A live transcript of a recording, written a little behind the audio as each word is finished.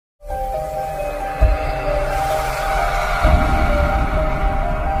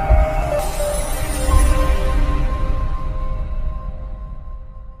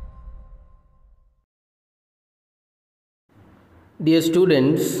Dear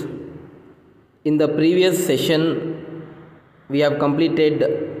students, in the previous session we have completed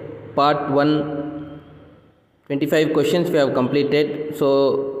part 1, 25 questions we have completed.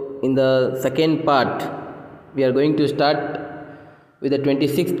 So in the second part we are going to start with the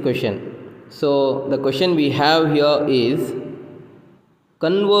 26th question. So the question we have here is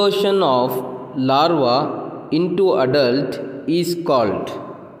conversion of larva into adult is called.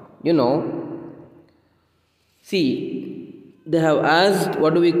 See, they have asked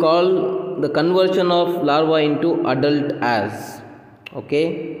what do we call the conversion of larva into adult as.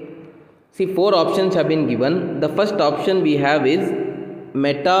 Okay. See, 4 options have been given. The first option we have is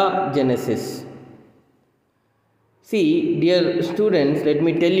metagenesis. See, dear students, let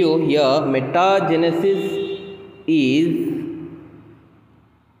me tell you here, metagenesis is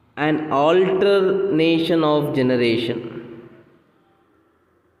an alternation of generation.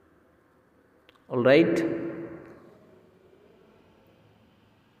 All right.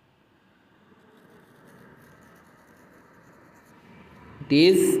 It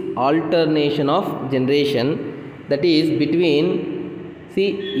is alternation of generation, that is between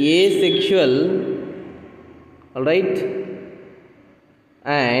asexual, all right,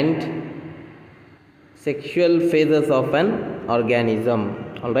 and sexual phases of an organism.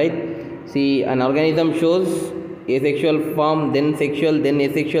 All right. See, an organism shows asexual form, then sexual, then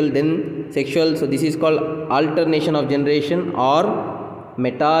asexual, then sexual. So this is called alternation of generation or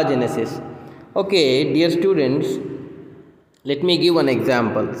metagenesis. Okay, dear students, let me give one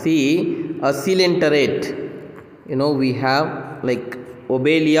example. See, a coelenterate, we have like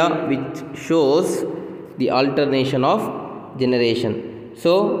Obelia, which shows the alternation of generation.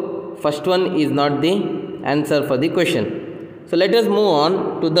 So first one is not the answer for the question. So let us move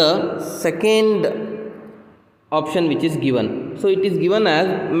on to the second option which is given. So it is given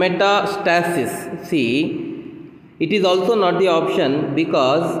as metastasis. See, it is also not the option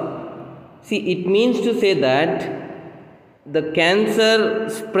because it means to say that the cancer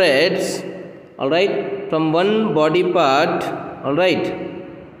spreads, all right, from one body part, all right,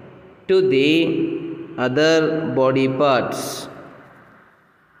 to the other body parts.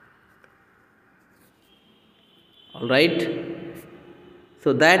 All right.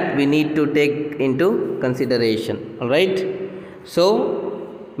 So that we need to take into consideration. All right.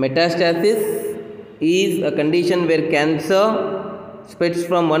 So metastasis is a condition where cancer spreads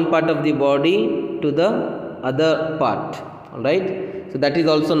from one part of the body to the other part. All right. So that is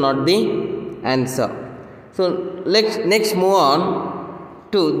also not the answer. So let's next move on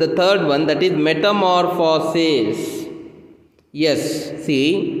to the third one, that is metamorphosis. Yes,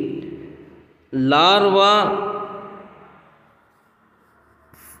 see, larva,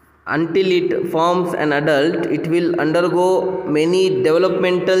 until it forms an adult, it will undergo many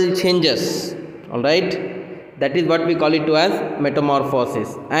developmental changes. All right. That is what we call it as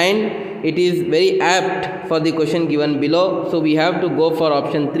metamorphosis, and it is very apt for the question given below. So we have to go for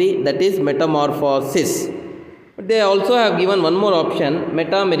option 3, that is metamorphosis. But they also have given one more option,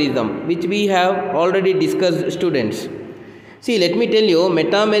 metamerism, which we have already discussed, students. See, let me tell you,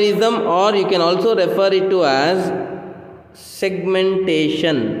 metamerism, or you can also refer it to as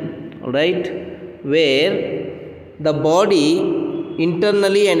segmentation, all right, where the body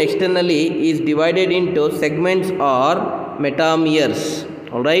internally and externally is divided into segments or metameres.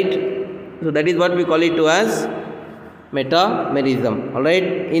 All right. So that is what we call it as metamerism. All right.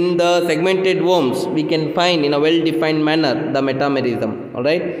 In the segmented worms, we can find in a well-defined manner the metamerism. All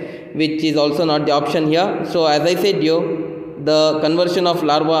right, which is also not the option here. So as I said the conversion of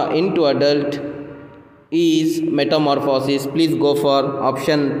larva into adult is metamorphosis. Please go for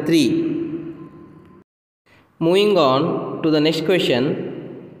option 3. Moving on to the next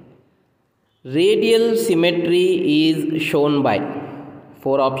question, radial symmetry is shown by.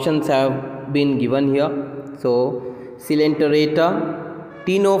 4 options have been given here. So Coelenterata,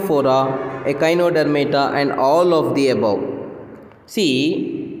 Ctenophora, Echinodermata, and all of the above.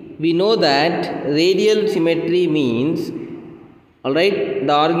 See, we know that radial symmetry means, all right,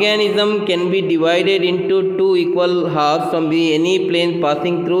 the organism can be divided into 2 equal halves from any plane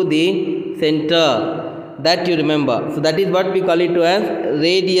passing through the center. That you remember. So that is what we call it as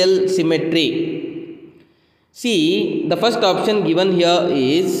radial symmetry. See, the first option given here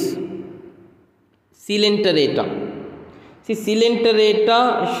is Coelenterata. See,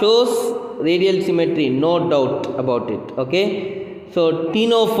 Coelenterata shows radial symmetry, no doubt about it. Okay. So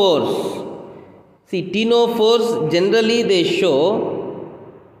ctenophores. See, ctenophores generally they show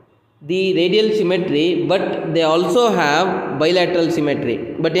the radial symmetry, but they also have bilateral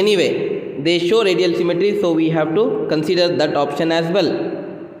symmetry. But anyway, they show radial symmetry, so we have to consider that option as well.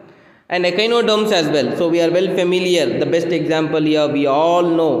 and echinoderms as well. So we are well familiar. The best example here, we all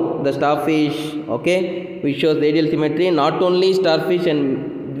know the starfish, okay, which shows radial symmetry. Not only starfish,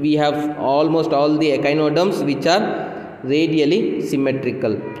 and we have almost all the echinoderms which are radially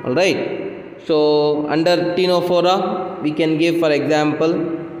symmetrical. All right. So under Ctenophora, we can give, for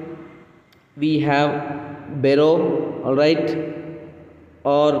example, we have Bero, all right,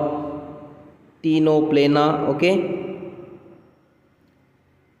 or Ctenoplana, okay,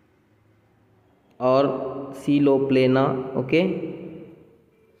 or Coeloplana, okay.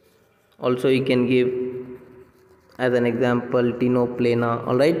 Also you can give as an example Ctenoplana,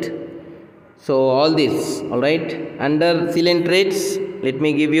 all right. So all this, all right. Under coelentrates, let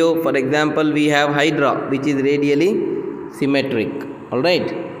me give you, for example, we have Hydra, which is radially symmetric, all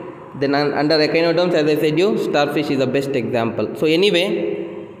right. Then under echinoderms, as I said you, starfish is the best example. So anyway,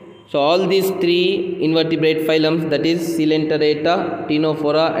 so all these three invertebrate phylums, that is Coelenterata,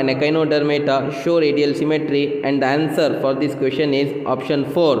 Ctenophora and Echinodermata, show radial symmetry, and the answer for this question is option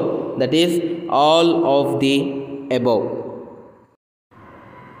 4, that is all of the above.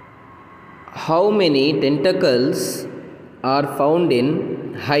 How many tentacles are found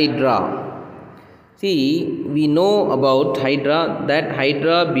in Hydra? See, we know about Hydra, that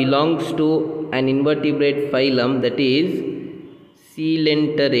Hydra belongs to an invertebrate phylum, that is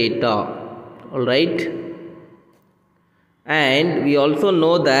Coelenterata, all right. And we also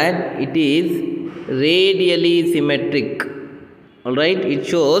know that it is radially symmetric, all right. It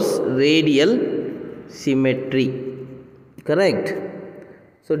shows radial symmetry, correct.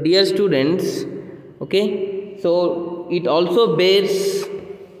 So dear students, okay, so it also bears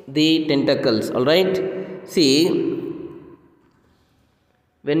the tentacles, all right. See,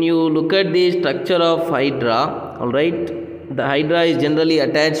 when you look at the structure of Hydra, all right, the Hydra is generally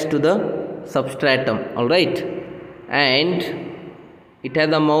attached to the substratum, all right, and it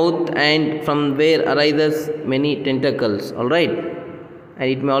has a mouth, and from where arises many tentacles, all right, and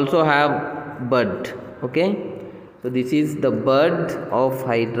it may also have bud, okay. So this is the bud of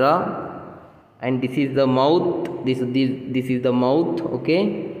Hydra, and this is the mouth, this is the mouth,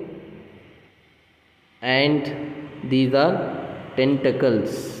 okay, and these are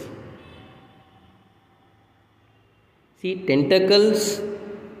tentacles. See, tentacles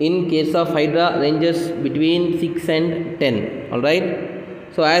in case of Hydra ranges between 6 and 10, all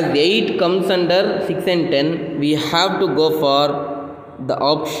right. So as 8 comes under 6 and 10, we have to go for the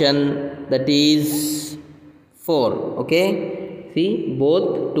option that is 4, okay. See,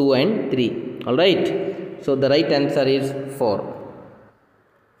 both 2 and 3, all right. So the right answer is 4.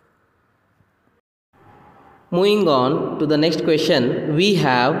 Moving on to the next question, we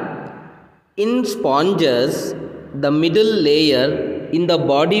have, in sponges, the middle layer in the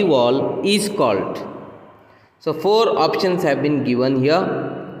body wall is called. So 4 options have been given here.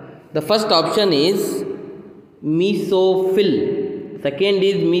 The first option is mesophyll, second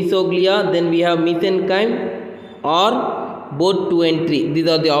is mesoglia, then we have mesenchyme, or both 2 and 3. These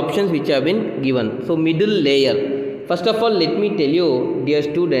are the options which have been given. So middle layer. First of all, let me tell you, dear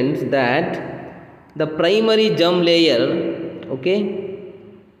students, that the primary germ layer, okay,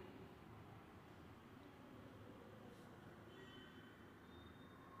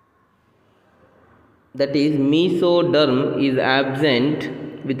 that is mesoderm, is absent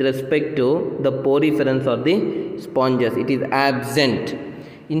with respect to the poriferans or the sponges. It is absent.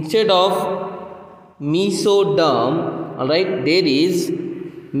 Instead of mesoderm, all right, there is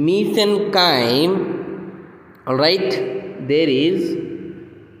mesenchyme, all right, there is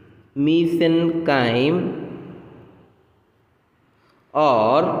mesenchyme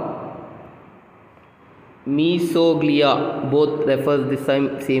or mesoglia, both refers the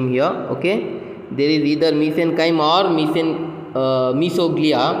same here, okay. There is either mesenchyme or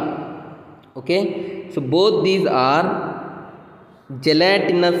mesoglia, okay. So both these are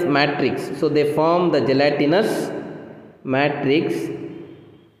gelatinous matrix, so they form the gelatinous matrix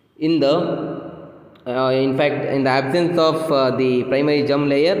in the in fact, in the absence of the primary germ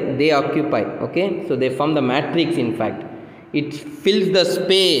layer, they occupy, okay. So they form the matrix. In fact, it fills the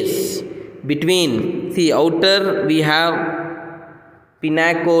space between, see, outer we have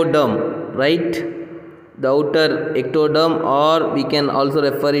pinacoderm, right, the outer ectoderm, or we can also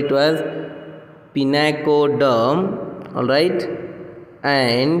refer it to as pinacoderm, all right,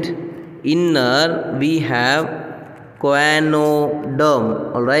 and inner we have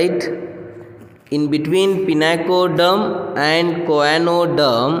choanoderm, all right. In between pinacoderm and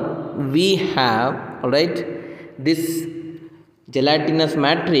choanoderm, we have, all right, this gelatinous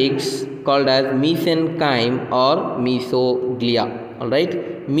matrix called as mesenchyme or mesoglia, all right.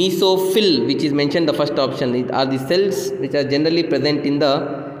 Mesophyll, which is mentioned the first option, are the cells which are generally present in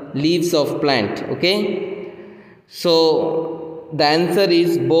the leaves of plant. Okay, so the answer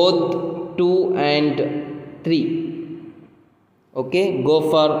is both 2 and 3. Okay, go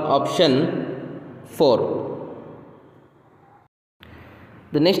for option 4.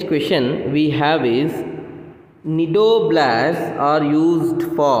 The next question we have is, nidoblasts are used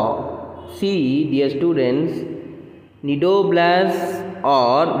for, see dear students, nidoblasts,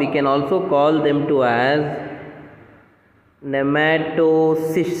 or we can also call them to as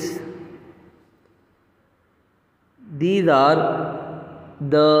nematocysts. These are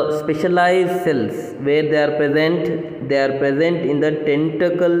the specialized cells where they are present in the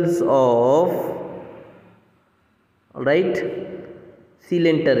tentacles of, all right,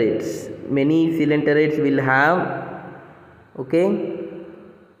 coelenterate. Many coelenterate will have, okay,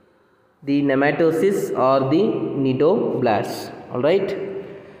 the nematocysts or the nidoblasts. All right.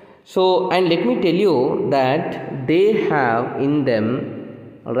 So, and let me tell you that they have in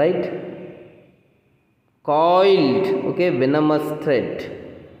them, all right, coiled, okay, venomous thread.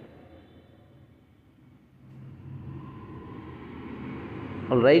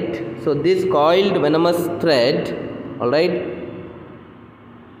 All right. So this coiled venomous thread, all right,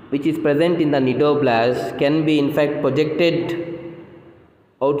 which is present in the nidoblast, can be in fact projected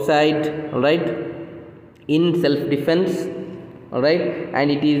outside, all right, in self defense, all right,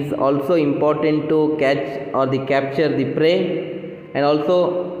 and it is also important to catch or capture the prey, and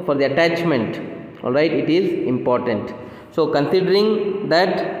also for the attachment, all right, it is important. So considering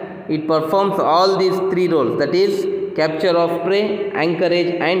that it performs all these 3 roles, that is capture of prey,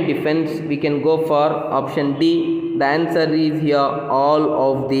 anchorage and defense, we can go for option D. The answer is here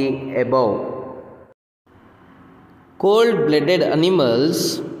all of the above. Cold-blooded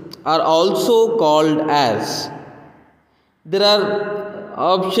animals are also called as, there are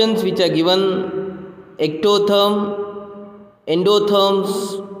options which are given: ectotherm, endotherms,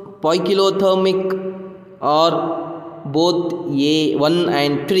 poikilothermic, or both A1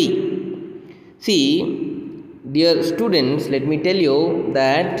 and 3. See dear students, let me tell you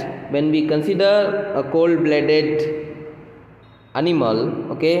that when we consider a cold-blooded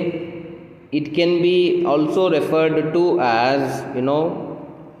animal, okay, it can be also referred to as, you know,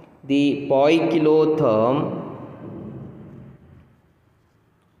 the poikilotherm,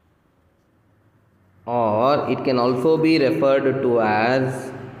 or it can also be referred to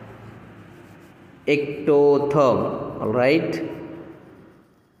as ectotherm. All right.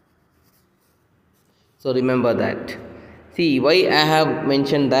 So remember that. See why I have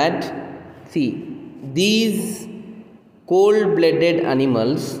mentioned that. See, these cold-blooded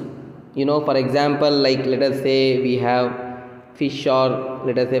animals, you know, for example, like let us say we have fish, or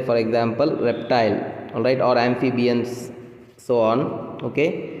let us say for example reptile, all right, or amphibians, so on,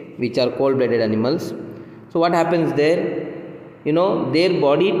 okay, which are cold-blooded animals. So what happens there? You know, their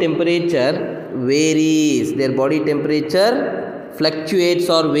body temperature varies, their body temperature fluctuates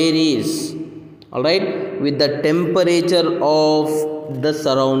or varies, all right, with the temperature of the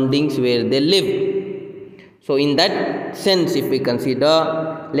surroundings where they live. So in that sense, if we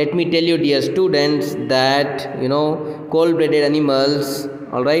consider, let me tell you dear students that, you know, cold-blooded animals,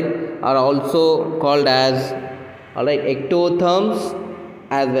 all right, are also called as, all right, ectotherms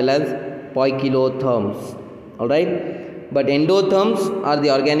as well as poikilotherms, all right. But endotherms are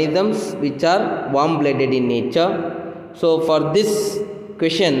the organisms which are warm-blooded in nature. So for this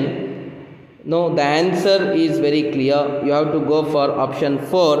question, no, the answer is very clear. You have to go for option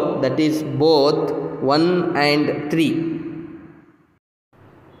 4, that is both 1 and 3.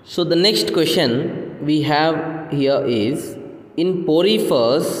 So the next question we have here is, in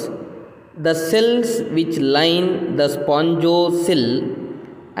porifers, the cells which line the spongocyl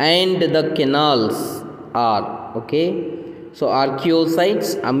and the canals are, okay, so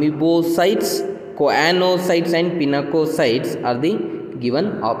archaeocytes, amoebocytes, choanocytes and pinacocytes are the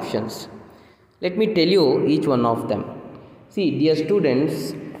given options. Let me tell you each one of them. See dear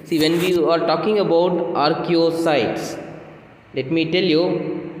students, see when we are talking about archaeocytes, let me tell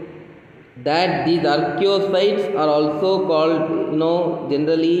you that these archaeocytes are also called, you know,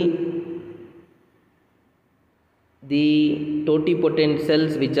 generally the totipotent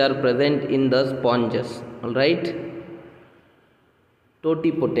cells which are present in the sponges, all right.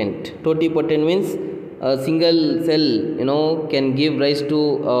 Totipotent means a single cell, you know, can give rise to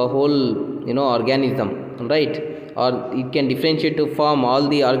a whole, you know, organism, right, or it can differentiate to form all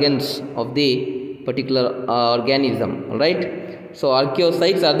the organs of the particular organism, right. So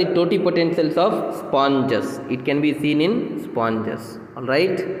archaeocytes are the totipotent cells of sponges. It can be seen in sponges, all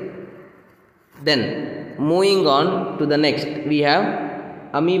right. Then moving on to the next, we have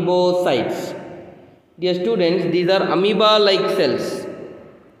amoebocytes. Dear students, these are amoeba like cells,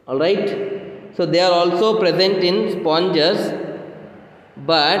 Alright, so they are also present in sponges,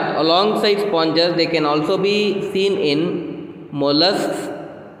 but alongside sponges they can also be seen in mollusks,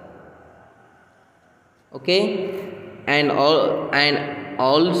 okay, and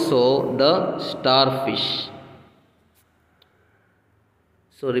also the starfish.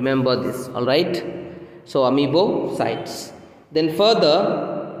 So remember this. Alright, so amoebocytes. Then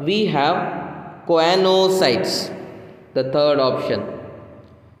further we have choanocytes, the third option.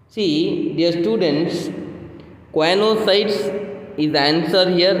 See, dear students, choanocytes is the answer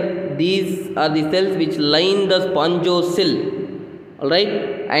here. These are the cells which line the spongocoel, alright,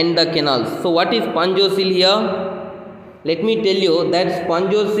 and the canals. So what is spongocoel here? Let me tell you that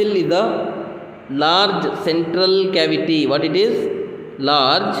spongocoel is a large central cavity. What it is?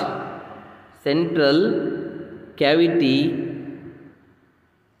 Large central cavity,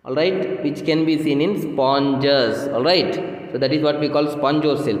 alright, which can be seen in sponges, alright. So that is what we call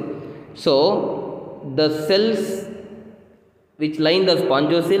spongocoel. So the cells which line the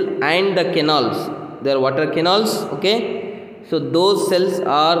spongocoel and the canals, they are water canals, okay. So those cells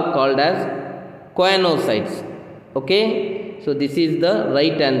are called as choanocytes, okay. So this is the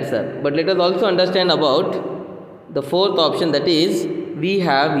right answer. But let us also understand about the fourth option, that is we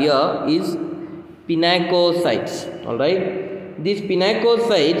have here is pinacocytes, alright. These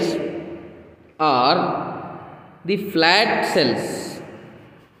pinacocytes are the flat cells.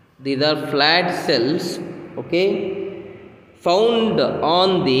 These are flat cells, okay, found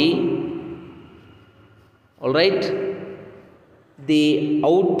on the, alright, the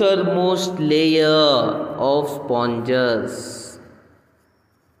outermost layer of sponges,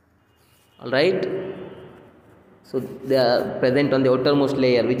 alright. So they are present on the outermost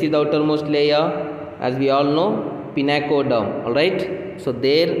layer. Which is the outermost layer? As we all know, pinacoderm, alright. So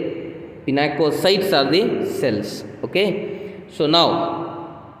their pinacocytes are the cells, okay. So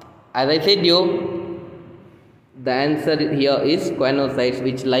now, as I said you, the answer here is choanocytes,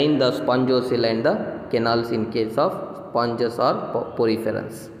 which line the spongocoel and the canals in case of sponges or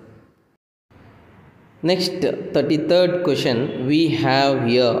poriferans. Next, 33rd question we have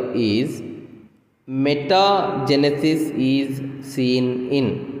here is metagenesis is seen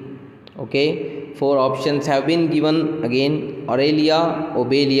in, okay. 4 options have been given again: Aurelia,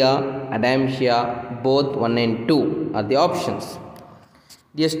 Obelia, Adamsia. Both 1 and 2 are the options.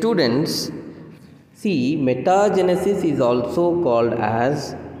 Dear students, see, metagenesis is also called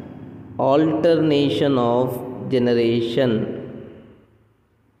as alternation of generation,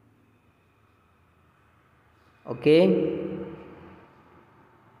 okay.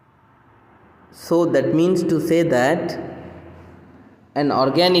 So that means to say that an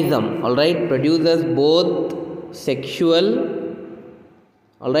organism, alright, produces both sexual,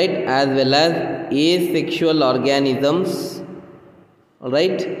 alright, as well as asexual organisms,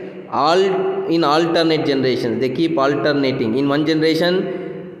 alright, all in alternate generations. They keep alternating. In one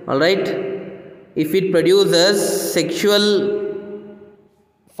generation, alright, if it produces sexual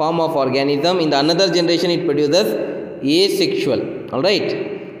form of organism, in the another generation it produces asexual,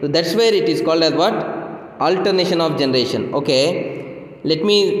 alright. So that's where it is called as what? Alternation of generation, okay. Let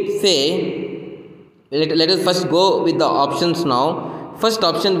me say, let us first go with the options now. First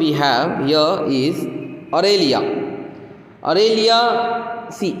option we have here is Aurelia. Aurelia,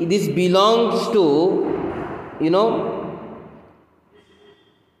 see, this belongs to, you know,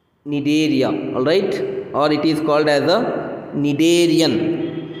 Cnidaria, alright, or it is called as a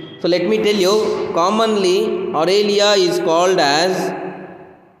Cnidarian. So let me tell you, commonly Aurelia is called as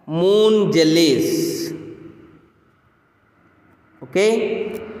moon jellies,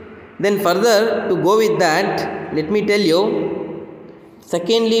 okay. Then further to go with that, let me tell you,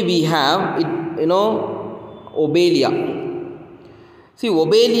 secondly we have it, you know, Obelia. See,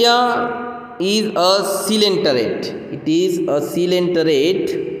 Obelia is a coelenterate. It is a coelenterate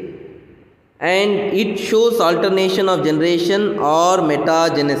and it shows alternation of generation or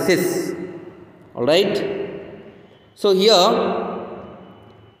metagenesis, alright. So here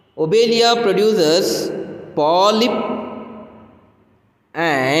Obelia produces polyp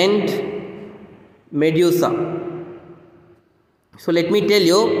and medusa. So let me tell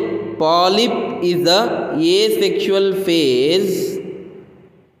you, polyp is the asexual phase,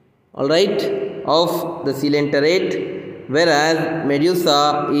 alright, of the coelenterate, whereas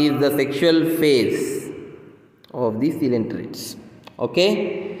medusa is the sexual phase of the coelenterates,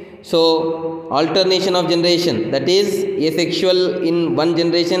 okay. So alternation of generation, that is asexual in one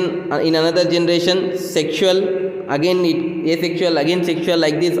generation, in another generation sexual, again it asexual, again sexual,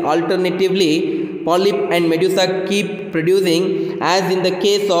 like this alternatively polyp and medusa keep producing, as in the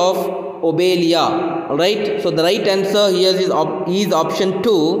case of Obelia. Alright, so the right answer here is option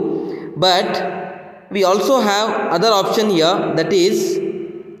 2, but we also have other option here, that is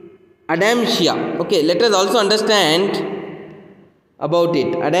Adamsia. Okay, let us also understand about it.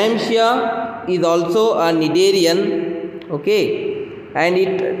 Adamsia is also a cnidarian, okay, and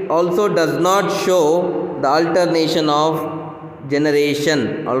it also does not show the alternation of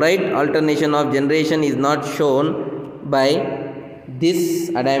generation. Alright, alternation of generation is not shown by this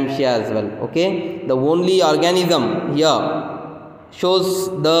Adamsia as well. Okay, the only organism here shows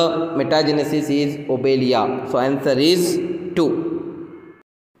the metagenesis is Obelia. So answer is 2.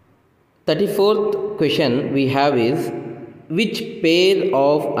 34th question we have is, which pair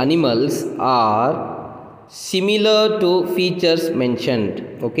of animals are similar to features mentioned?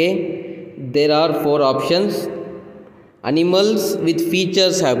 Okay, there are 4 options. Animals with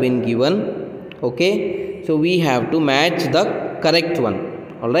features have been given. Okay, so we have to match the correct one.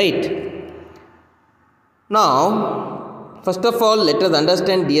 Alright, now first of all let us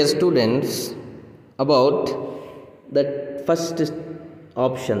understand, dear students, about the first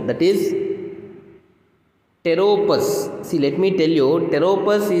option, that is Pteropus. See, let me tell you,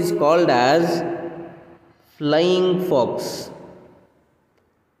 Pteropus is called as flying fox.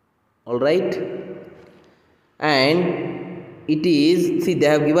 Alright, and it is, see, they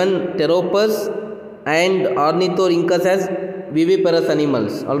have given Pteropus and Ornithorhynchus as viviparous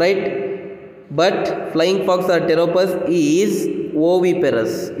animals. Alright, but flying fox or Pteropus is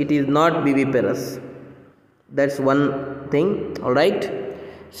oviparous, it is not viviparous. That's one thing. Alright,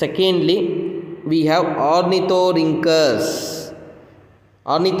 secondly we have Ornithorhynchus.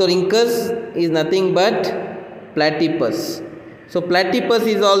 Ornithorhynchus is nothing but platypus. So platypus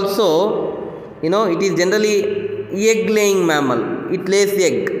is also, it is generally egg laying mammal, it lays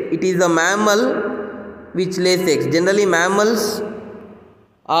egg. It is a mammal which lays eggs. Generally mammals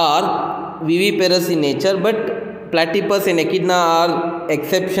are viviparous in nature, but platypus and echidna are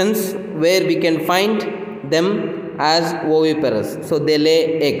exceptions where we can find them as oviparous, so they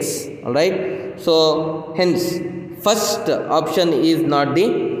lay eggs. Alright, so hence first option is not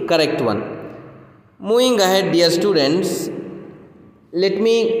the correct one. Moving ahead, dear students, let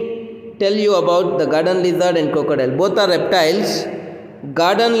me tell you about the garden lizard and crocodile. Both are reptiles.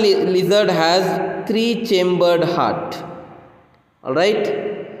 Garden lizard has 3-chambered heart. Alright,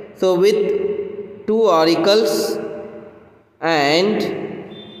 so with 2 auricles and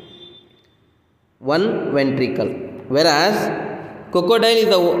 1 ventricle, whereas crocodile is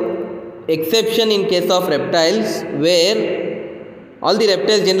the exception in case of reptiles, where all the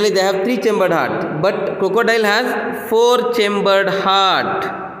reptiles generally they have 3-chambered heart, but crocodile has 4-chambered heart.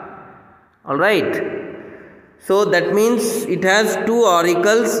 Alright, so that means it has 2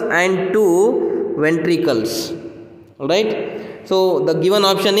 auricles and 2 ventricles. Alright, so the given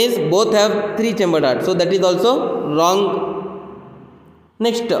option is both have 3-chambered heart, so that is also wrong.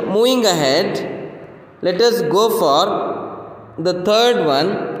 Next, moving ahead, let us go for the third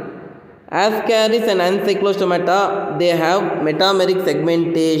one. Ascaris and Encyclostomata, they have metameric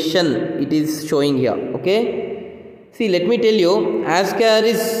segmentation, it is showing here. Okay, see, let me tell you,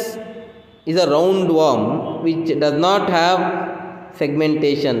 Ascaris is a roundworm which does not have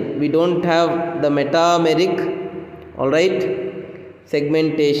segmentation. We don't have the metameric, alright,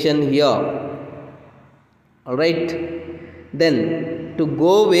 segmentation here. Alright, then to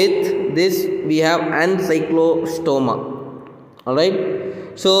go with this we have Ancyclostoma.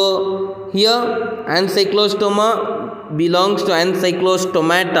 Alright, so here Ancyclostoma belongs to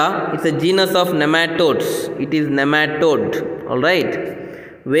Encyclostomata. It's a genus of nematodes. It is nematode. Alright,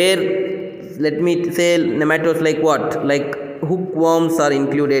 where, let me say, nematodes like what? Like hookworms are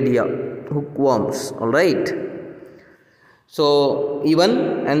included here. Hookworms. Alright, so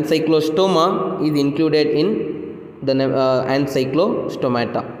even Ancyclostoma is included in the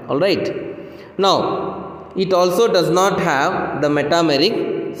Encyclostomata. Alright, now it also does not have the metameric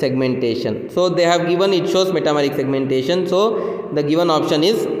segmentation, so they have given, it shows metameric segmentation, so the given option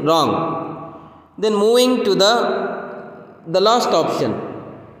is wrong. Then moving to the last option,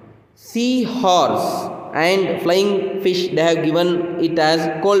 seahorse and flying fish, they have given it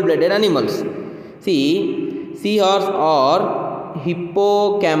as cold-blooded animals. See, seahorse or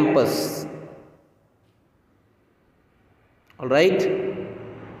hippocampus. Alright,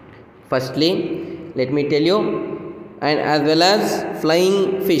 firstly let me tell you, and as well as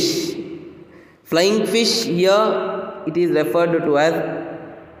flying fish. Flying fish here it is referred to as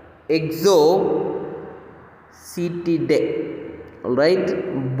Exocetidae.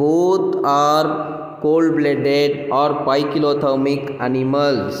 Alright, both are cold-blooded or poikilothermic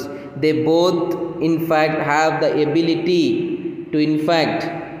animals. They both in fact have the ability to in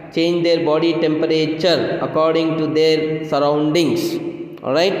fact change their body temperature according to their surroundings.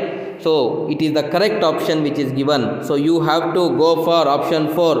 Alright, so it is the correct option which is given. So you have to go for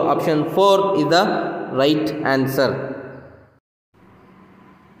option 4. Option 4 is the right answer.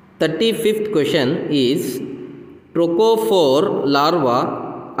 35th question is Trochophore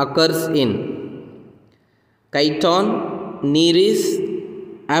larva occurs in Chiton, Nereis,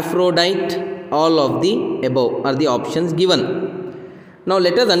 Aphrodite, all of the above are the options given. Now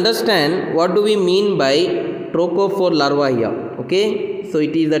let us understand what do we mean by Trochophore larva here. Okay, so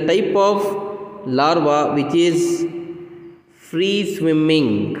it is a type of larva which is free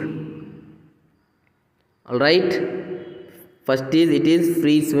swimming. Alright, first is it is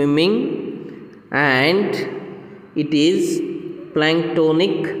free swimming and it is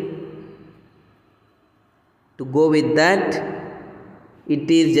planktonic. To go with that, it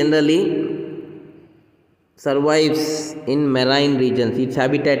is generally survives in marine regions. Its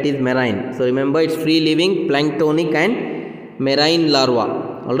habitat is marine. So remember, it's free living, planktonic and marine larva.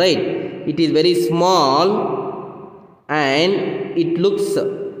 Alright, it is very small and it looks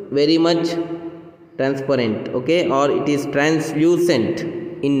very much transparent, okay, or it is translucent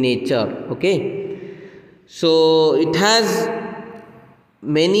in nature. Okay, so it has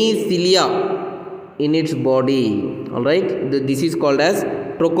many cilia in its body. Alright, this is called as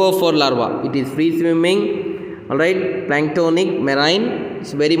Trochophore larva. It is free swimming, alright, planktonic, marine.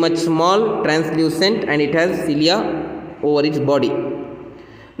 It's very much small, translucent, and it has cilia over its body.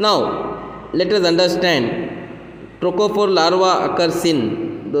 Now let us understand Trochophore larva occurs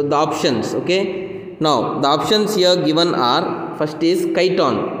in the options. Okay, now the options here given are, first is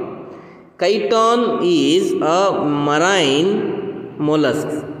Chiton. Chiton is a marine mollusk.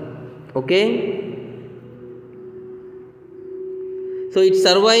 Okay, so it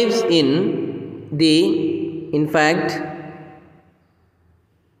survives in the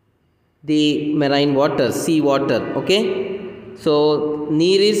marine water, sea water. Okay, so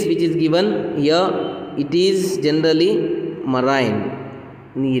Nereis, which is given here, it is generally marine.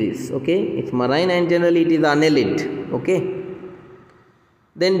 Nereis, okay, it's marine and generally it is annelid. Okay,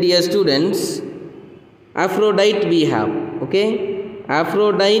 then dear students, Aphrodite we have. Okay,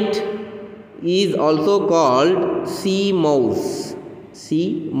 Aphrodite is also called sea mouse.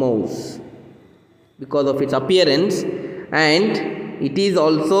 Sea mouse because of its appearance, and it is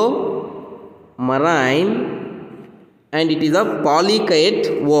also marine and it is a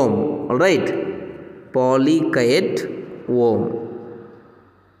polychaete worm. Alright, polychaete worm.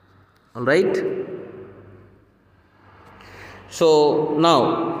 Alright, so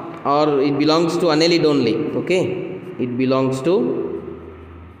now, or it belongs to Annelid only. Okay, it belongs to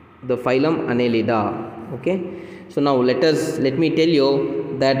the phylum Annelida. Okay, so now let me tell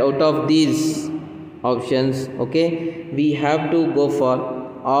you that out of these options, okay, we have to go for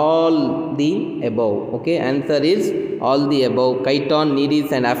all the above. Okay, answer is all the above. Chiton,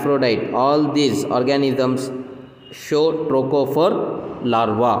 Nereis and Aphrodite, all these organisms show Trochophore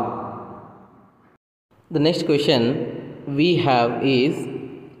larva. The next question we have is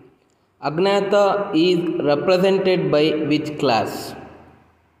Agnatha is represented by which class?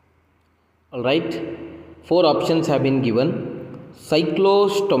 Alright, 4 options have been given: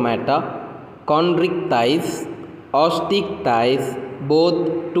 Cyclostomata, Chondrichthyes, Osteichthyes,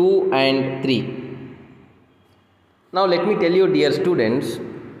 both 2 and 3. Now let me tell you, dear students,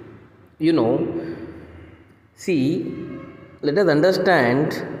 see, let us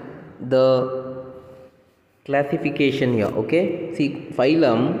understand the classification here. Okay, see,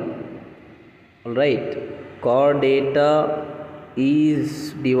 phylum, alright, Chordata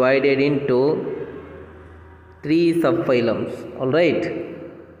is divided into 3 subphylums. Alright,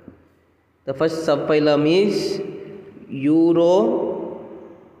 the first subphylum is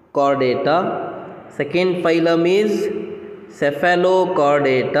Urochordata, second phylum is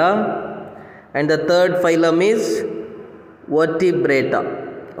Cephalochordata, and the third phylum is Vertebrata.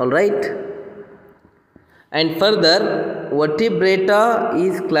 Alright, and further, Vertebrata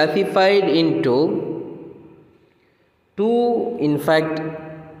is classified into 2, in fact,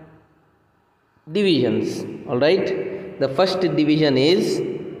 divisions. Alright, the first division is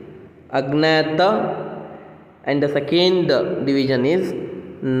Agnatha and the second division is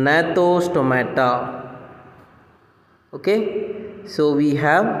Gnathostomata. Okay, so we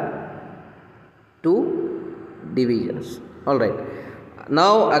have 2 divisions. Alright,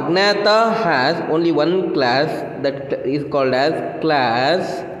 now Agnatha has only one class, that is called as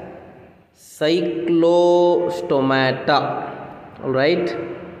class Cyclostomata. Alright,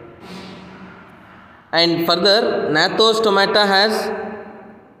 and further Gnathostomata has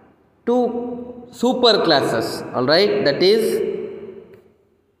 2 super classes. Alright, that is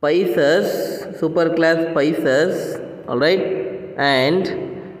Pisces, superclass Pisces, alright,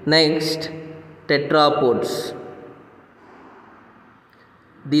 and next tetrapods.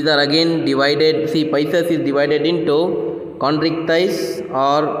 These are again divided. See, Pisces is divided into chondrichthyes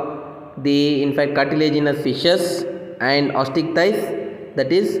or the in fact cartilaginous fishes, and osteichthyes,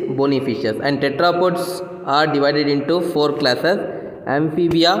 that is bony fishes, and tetrapods are divided into 4 classes: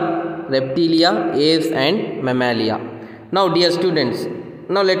 amphibia, reptilia, aves and mammalia. Now dear students,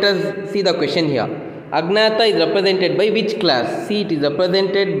 now let us see the question here. Agnatha is represented by which class? See, it is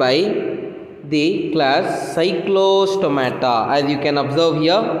represented by the class Cyclostomata, as you can observe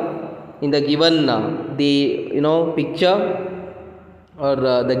here in the given picture or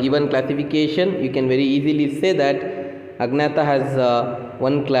the given classification. You can very easily say that Agnatha has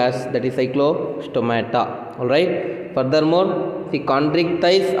one class, that is Cyclostomata. Alright. Furthermore, the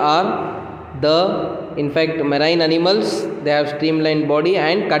chondrichthyes are the in fact marine animals. They have streamlined body,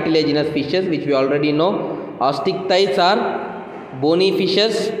 and cartilaginous fishes, which we already know. Osteichthyes are bony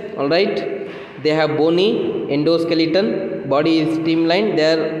fishes. Alright. They have bony endoskeleton, body is streamlined.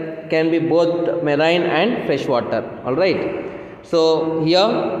 There can be both marine and freshwater. Alright. So here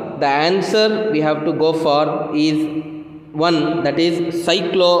the answer we have to go for is one, that is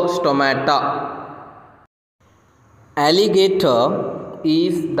Cyclostomata. Alligator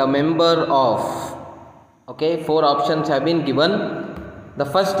is the member of, okay, 4 options have been given. The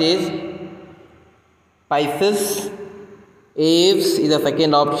first is Pisces, aves is the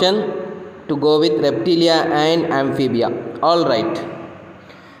second option, to go with reptilia and amphibia. Alright.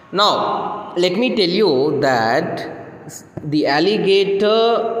 Now let me tell you that the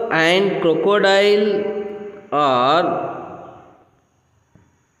alligator and crocodile are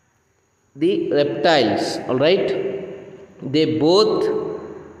the reptiles. Alright. They both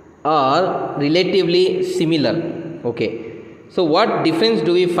are relatively similar. Okay. So what difference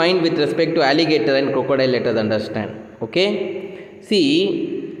do we find with respect to alligator and crocodile? Let us understand. Okay.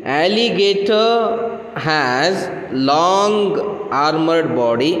 See, alligator has long armored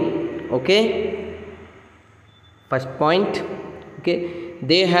body. Okay. First point. Okay.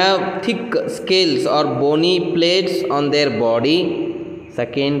 They have thick scales or bony plates on their body.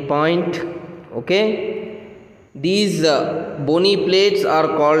 Second point. Okay. These bony plates are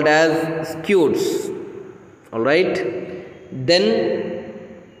called as scutes. Alright. Then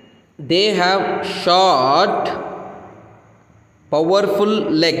they have short, powerful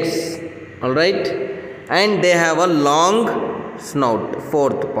legs. Alright. And they have a long snout.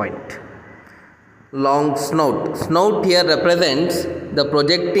 Fourth point. Long snout. Snout here represents the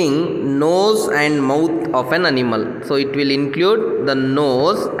projecting nose and mouth of an animal. So it will include the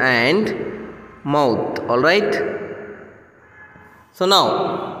nose and mouth. Alright. So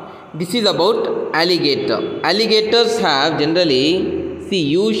now this is about alligator. Alligators have generally, see,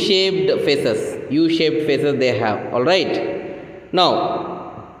 U-shaped faces. U-shaped faces they have. Alright. Now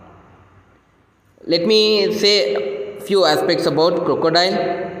let me say few aspects about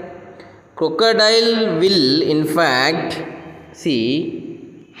crocodile. Crocodile will in fact,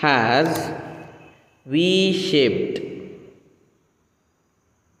 see, has V-shaped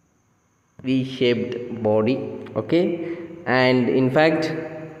body. Okay. And in fact,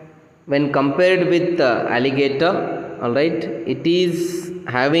 when compared with alligator, alright, it is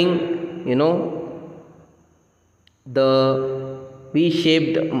having, the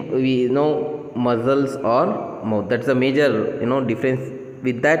V-shaped, muscles or mouth. That's a major, difference.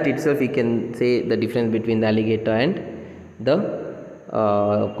 With that itself, we can say the difference between the alligator and the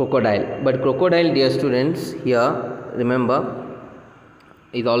crocodile. But crocodile, dear students, here remember,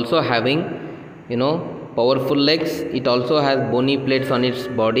 is also having, powerful legs. It also has bony plates on its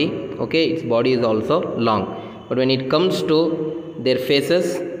body. Okay, its body is also long. But when it comes to their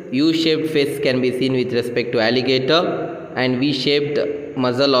faces, U-shaped face can be seen with respect to alligator, and V-shaped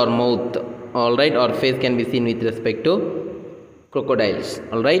muzzle or mouth, alright, or face can be seen with respect to crocodiles.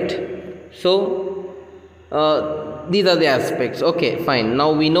 Alright. So these are the aspects. Okay, fine.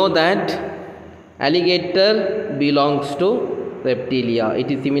 Now we know that alligator belongs to reptilia.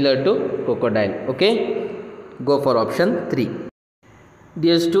 It is similar to crocodile. Okay. Go for option 3.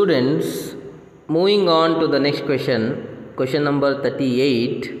 Dear students, moving on to the next question. Question number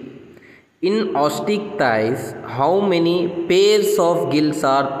 38. In osteichthyes, how many pairs of gills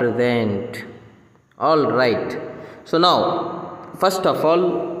are present? Alright. So now, first of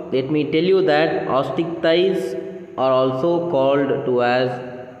all, let me tell you that osteichthyes are also called to as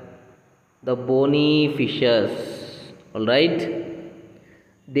the bony fishes. Alright.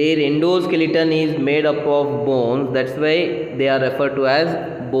 Their endoskeleton is made up of bones. That's why they are referred to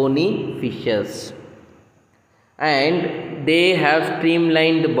as bony fishes. And they have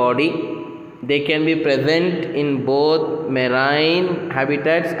streamlined body. They can be present in both marine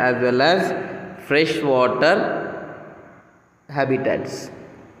habitats as well as freshwater habitats.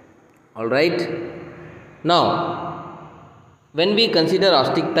 Alright. Now, when we consider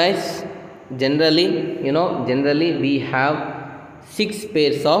osteichthyes, generally we have 6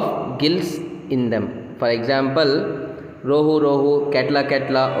 pairs of gills in them. For example, rohu,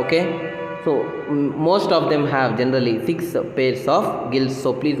 catla, okay. So most of them have generally 6 pairs of gills.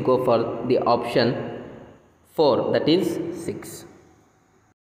 So please go for the option 4, that is 6.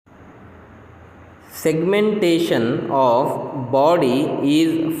 Segmentation of body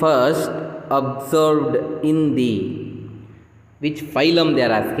is first observed in the which phylum they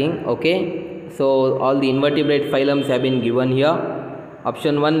are asking, okay. So all the invertebrate phylums have been given here.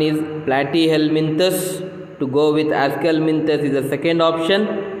 Option 1 is Platyhelminthes. To go with Aschelminthes is the second option.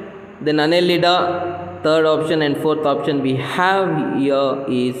 Then Annelida, third option, and fourth option we have here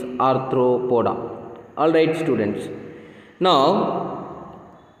is Arthropoda. Alright students. Now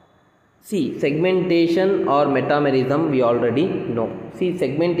see, segmentation or metamerism we already know. See,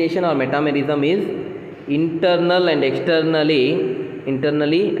 segmentation or metamerism is internally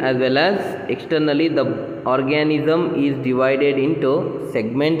as well as externally the organism is divided into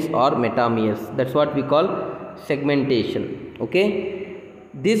segments or metameres. That's what we call segmentation, okay.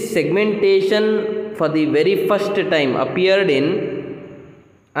 This segmentation for the very first time appeared in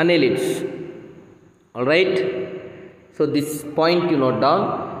annelids. Alright. So this point you note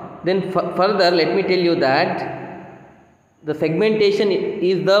down. Then further let me tell you that the segmentation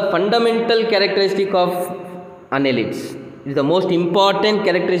is the fundamental characteristic of annelids. It is the most important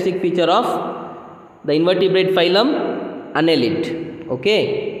characteristic feature of the invertebrate phylum annelid.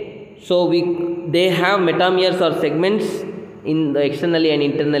 Okay. So they have metameres or segments in the externally and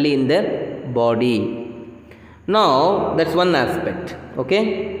internally in their body. Now that's one aspect,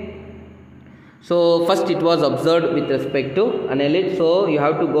 okay. So first it was observed with respect to annelid, so you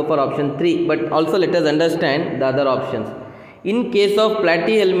have to go for option 3, but also let us understand the other options. In case of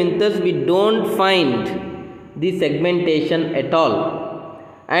Platyhelminthes we don't find the segmentation at all,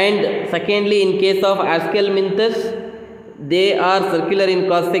 and secondly in case of Aschelminthes they are circular in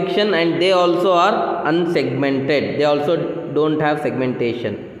cross section and they also are unsegmented. They also don't have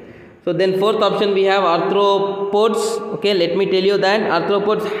segmentation. So then fourth option we have arthropods. Okay, let me tell you that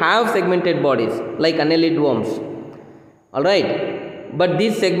arthropods have segmented bodies like annelid worms. Alright, but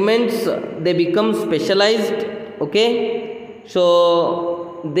these segments they become specialized, okay.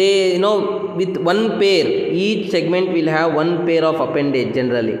 So they with one pair, each segment will have one pair of appendage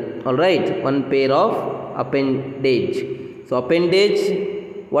generally. Alright, one pair of appendage. So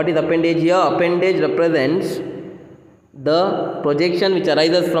appendage, what is appendage here? Appendage represents the projection which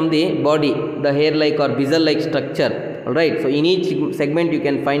arises from the body, the hair-like or bezel-like structure. Alright, so in each segment you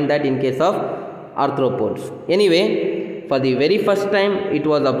can find that in case of arthropods. Anyway, for the very first time it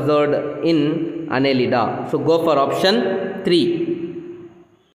was observed in Annelida. So go for option 3.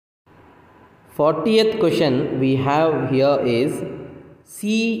 40th question we have here is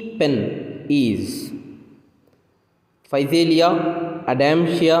sea pen is Physalia,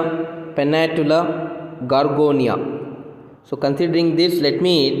 Adamsia, Pennatula, Gorgonia. So considering this, let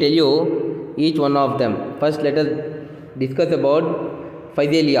me tell you each one of them. First let us discuss about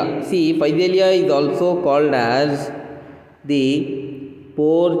Physalia. See, Physalia is also called as the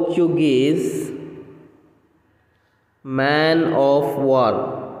Portuguese man of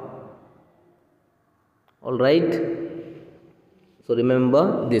war. Alright. So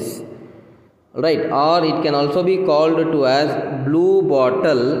remember this. Alright, or it can also be called to as blue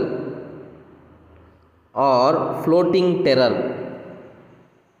bottle or floating terror.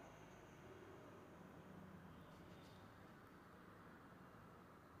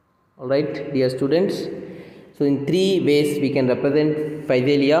 Alright, dear students. So in 3 ways we can represent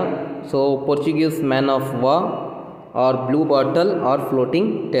Physalia. So Portuguese man of war or blue bottle or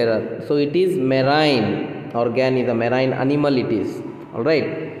floating terror. So it is marine organism, marine animal it is.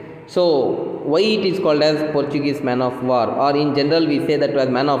 Alright. So why it is called as Portuguese man of war, or in general we say that as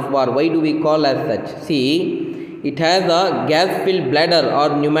man of war? Why do we call as such? See, it has a gas filled bladder or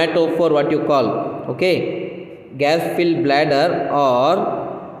pneumatophore, what you call, okay, gas filled bladder, or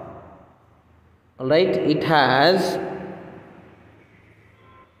alright, it has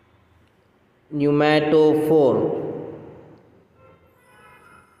pneumatophore.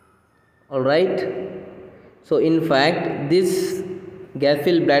 Alright, so in fact this gas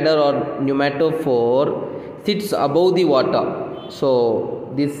filled bladder or pneumatophore sits above the water.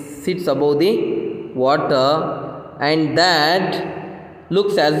 So this sits above the water, and that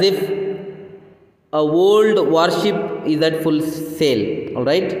looks as if a old warship is at full sail. All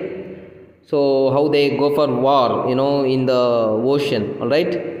right. So how they go for war, in the ocean. All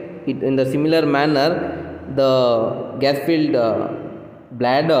right. In the similar manner, the gas filled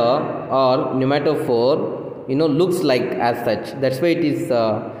bladder or pneumatophore, looks like as such. That's why it is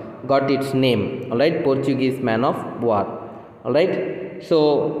got its name. All right. Portuguese man of war. All right.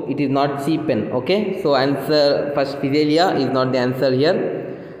 So it is not sea pen. Okay. So answer first, Physalia is not the answer here.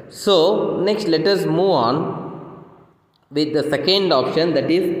 So next, let us move on with the second option, that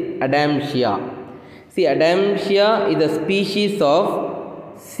is Adamsia. See, Adamsia is a species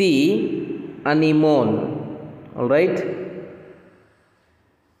of sea anemone. All right.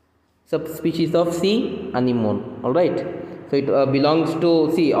 Subspecies of sea anemone. All right. So it belongs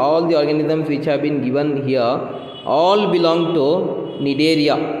to, see, all the organisms which have been given here all belong to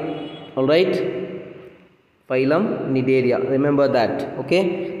Cnidaria. All right. Phylum Cnidaria. Remember that.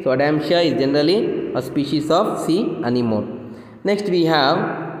 Okay. So Adamsia is generally a species of sea anemone. Next we have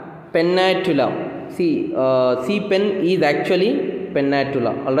Pennatula. See, sea pen is actually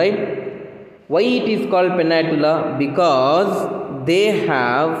Pennatula. All right. Why it is called Pennatula? Because they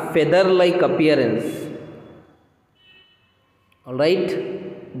have feather-like appearance. All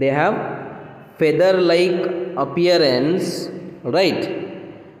right. They have feather-like appearance. All right.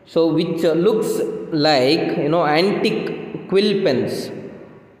 So which looks like, antique quill pens.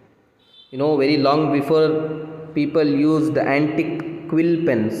 Very long before people used antique quill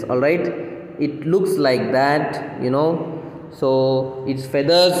pens. All right. It looks like that. So its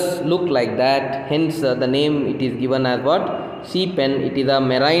feathers look like that. Hence the name it is given as what? Sea pen. It is a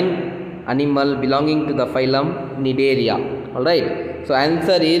marine animal belonging to the phylum Cnidaria. All right. So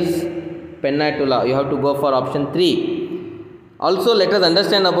answer is Pennatula. You have to go for option 3. Also, let us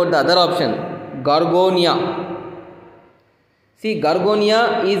understand about the other option, Gorgonia. See,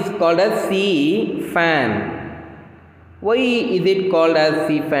 Gorgonia is called as sea fan. Why is it called as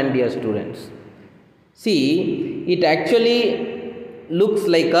sea fan, dear students? See, it actually looks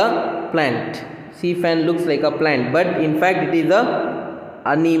like a plant. Sea fan looks like a plant, but in fact it is a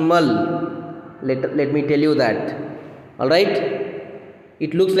animal. Let me tell you that. All right.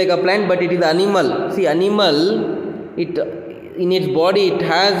 It looks like a plant, but it is animal. See, animal, it in its body it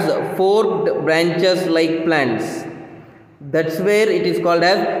has forked branches like plants. That's where it is called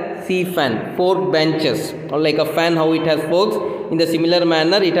as sea fan. Forked branches, or like a fan, how it has forks. In the similar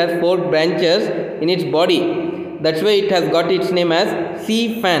manner, it has forked branches in its body. That's why it has got its name as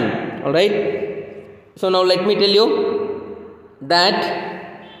sea fan. All right. So now let me tell you that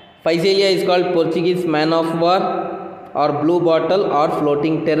Physalia is called Portuguese man of war, or blue bottle, or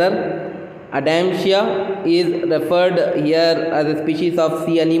floating terror. Adamsia is referred here as a species of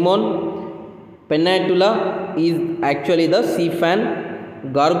sea anemone. Pennatula is actually the sea fan.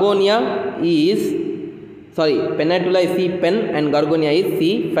 Pennatula is sea pen and Gorgonia is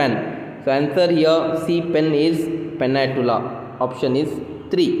sea fan. So answer here, sea pen is Pennatula. Option is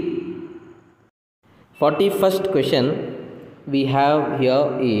 3. 41st question we have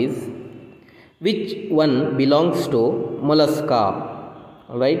here is, which one belongs to mollusca?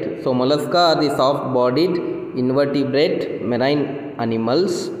 Alright, so mollusca are the soft-bodied invertebrate marine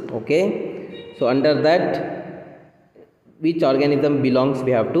animals. Okay, so under that, which organism belongs,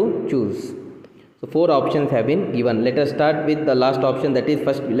 we have to choose. So 4 options have been given. Let us start with the last option, that is,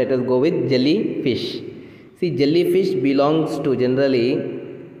 first let us go with jellyfish. See, jellyfish belongs to generally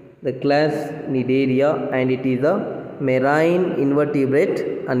the class Cnidaria, and it is a marine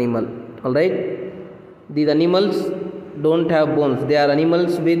invertebrate animal. All right. These animals don't have bones. They are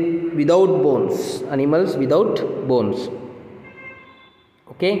animals without bones. Animals without bones.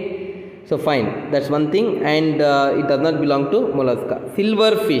 Okay. So fine. That's one thing, and it does not belong to mollusca.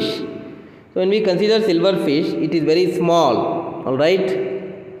 Silverfish. So when we consider silverfish, it is very small. All right.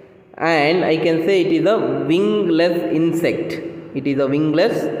 And I can say it is a wingless insect. It is a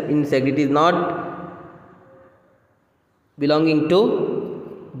wingless insect. It is not belonging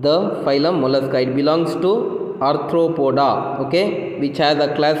to the phylum mollusca. It belongs to Arthropoda, okay, which has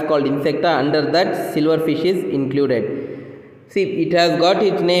a class called Insecta. Under that, silverfish is included. See, it has got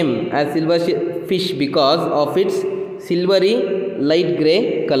its name as silverfish because of its silvery light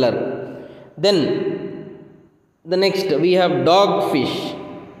grey color. Then the next we have dogfish.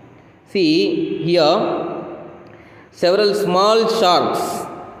 See here, several small sharks,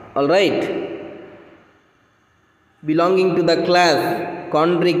 all right, belonging to the class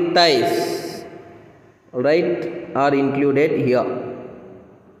Chondrichthyes, all right, are included here.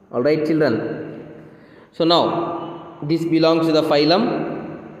 All right, children. So now this belongs to the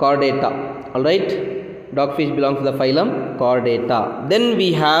phylum Chordata. All right, dogfish belongs to the phylum Chordata. Then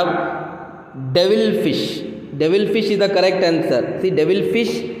we have devilfish. devilfish is the correct answer. See,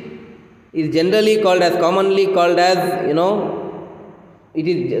 devilfish is generally called as, commonly called as, it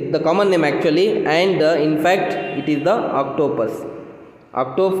is the common name actually, and in fact it is the octopus.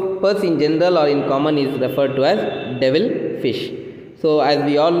 Octopus in general or in common is referred to as devilfish. So as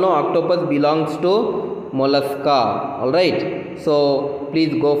we all know, octopus belongs to mollusca. Alright, so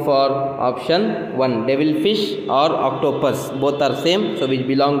please go for option 1, devilfish or octopus, both are same, so which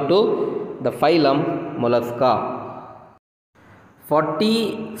belong to the phylum mollusca.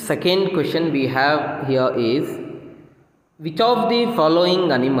 42nd question we have here is, which of the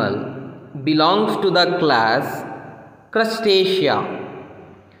following animal belongs to the class Crustacea?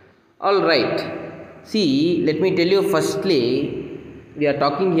 Alright, see, let me tell you, firstly we are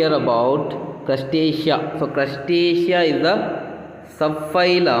talking here about Crustacea. So Crustacea is the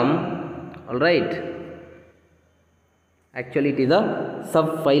subphylum. Alright, actually it is a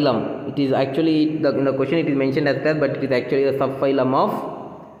subphylum. It is actually, in the question it is mentioned as class, but it is actually the subphylum of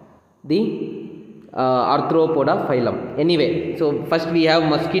the Arthropoda phylum. Anyway, so first we have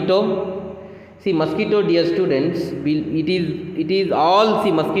mosquito. See, mosquito, dear students, it is all,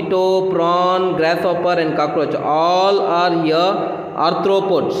 see, mosquito, prawn, grasshopper and cockroach, all are here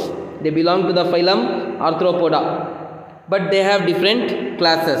arthropods. They belong to the phylum Arthropoda, but they have different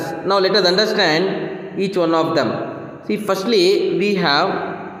classes. Now let us understand each one of them. See, firstly we have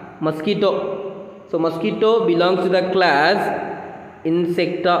mosquito. So mosquito belongs to the class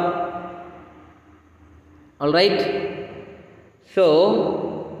Insecta. Alright, so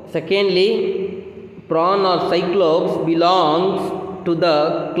secondly, prawn or cyclops belongs to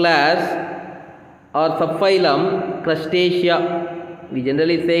the class or subphylum Crustacea. We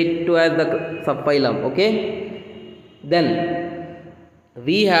generally say it too as the subphylum. Okay, then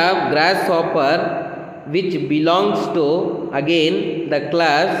we have grasshopper, which belongs to again the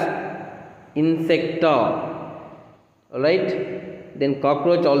class Insecta. Alright, then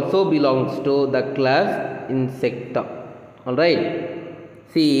cockroach also belongs to the class Insecta. Alright,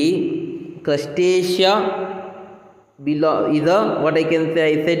 see, Crustacea is a, what I can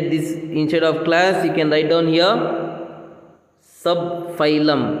say, I said this instead of class you can write down here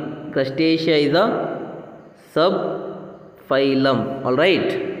subphylum. Crustacea is a subphylum.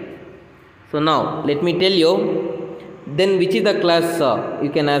 Alright, so now let me tell you, then which is the class, you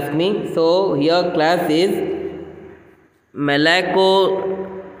can ask me. So here class is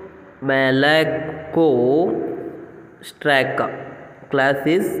Malacostraca. Class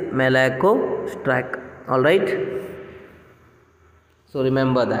is Malacostraca. Alright, so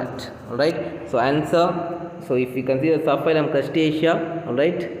remember that. Alright, so answer, so if we consider subphylum Crustacea,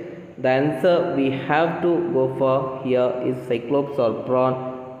 alright, the answer we have to go for here is cyclops or prawn,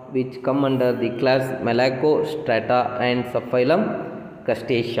 which come under the class Malacostrata and subphylum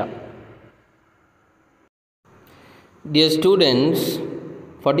Crustacea. Dear students,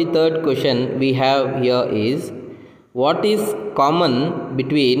 43rd question we have here is, what is common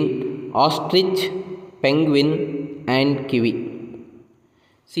between ostrich, penguin and kiwi?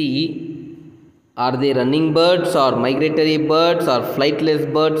 See, are they running birds or migratory birds or flightless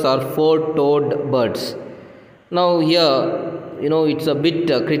birds or four-toed birds? Now here, it's a bit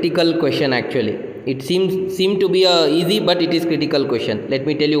critical question actually. It seem to be a easy, but it is critical question. Let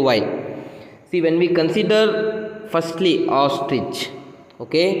me tell you why. See, when we consider firstly ostrich,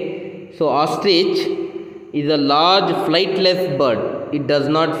 okay, so ostrich is a large flightless bird. It does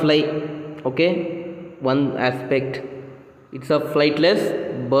not fly. Okay, one aspect, it's a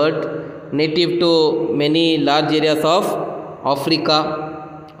flightless bird, native to many large areas of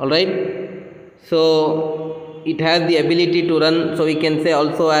Africa. Alright, so it has the ability to run, so we can say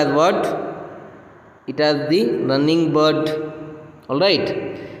also as what, it has the running bird.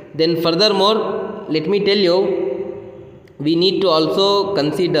 Alright, then furthermore, let me tell you, we need to also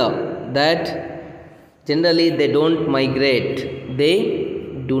consider that generally they don't migrate.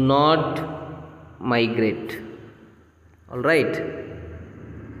 They do not migrate. Alright,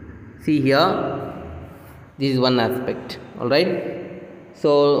 see here, this is one aspect. Alright,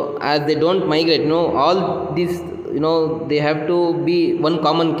 so as they don't migrate, all this, they have to be one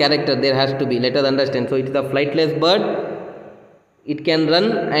common character there has to be. Let us understand. So it is a flightless bird. It can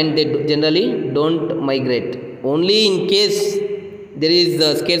run and they generally don't migrate. Only in case there is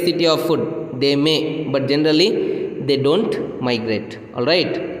a scarcity of food, they may, but generally they don't migrate.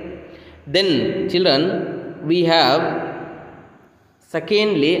 Alright, then children, we have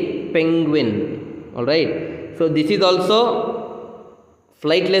secondly penguin. Alright, so this is also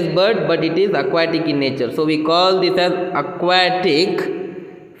flightless bird, but it is aquatic in nature, so we call this as aquatic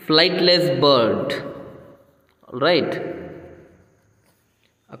flightless bird. Alright,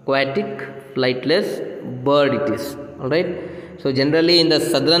 aquatic flightless bird it is. All right. So generally in the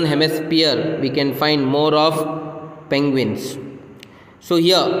southern hemisphere we can find more of penguins. So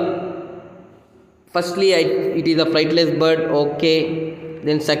here firstly it is a flightless bird, okay.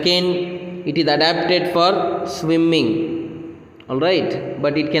 Then second, it is adapted for swimming, all right,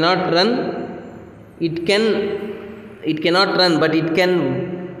 but it cannot run. It cannot run, but it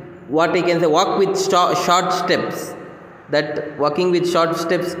can, what I can say, walk with short steps. That walking with short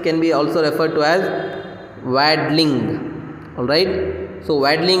steps can be also referred to as waddling, all right. So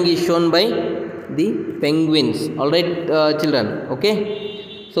waddling is shown by the penguins, all right, children,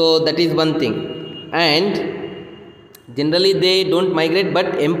 okay. So that is one thing. And generally they don't migrate,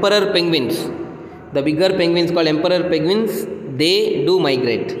 but emperor penguins, the bigger penguins called emperor penguins, they do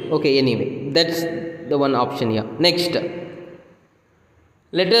migrate, okay. Anyway, that's the one option here. Next,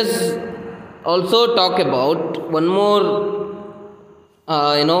 let us also talk about one more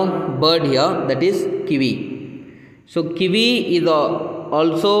bird here, that is kiwi. So kiwi is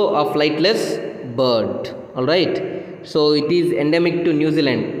also a flightless bird, all right. So it is endemic to New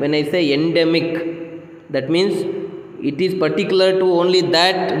Zealand. When I say endemic, that means it is particular to only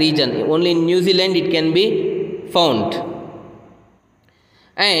that region. Only in New Zealand it can be found.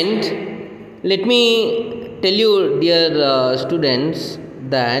 And let me tell you, dear students,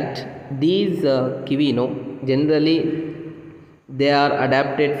 that these kiwi, generally they are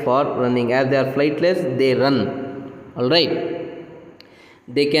adapted for running. As they are flightless, they run, all right.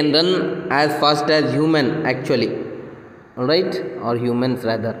 They can run as fast as human actually, all right, or humans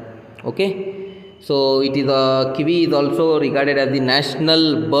rather, okay. So it is kiwi is also regarded as the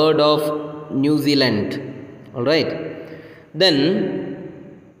national bird of New Zealand, all right. Then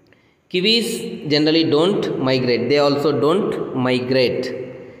kiwis generally don't migrate. They also don't migrate.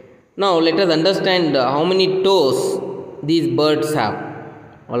 Now let us understand how many toes these birds have,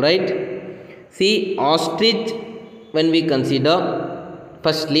 all right. See, ostrich, when we consider,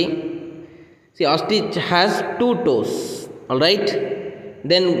 firstly, see, ostrich has 2 toes, all right.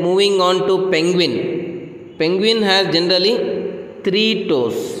 Then moving on to penguin. Penguin has generally 3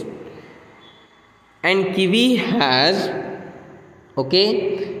 toes, and kiwi has,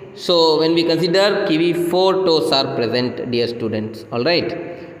 okay. So when we consider kiwi, 4 toes are present, dear students, all right.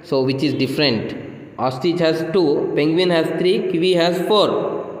 So which is different. Ostrich has 2, penguin has 3, kiwi has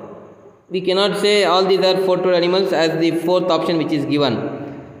 4. We cannot say all these are 4-toed animals as the 4th option which is given.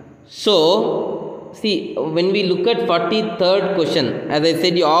 So see, when we look at 43rd question, as I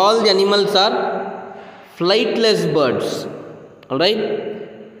said, all the animals are flightless birds, all right.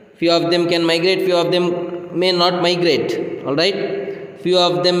 Few of them can migrate, few of them may not migrate, all right. Few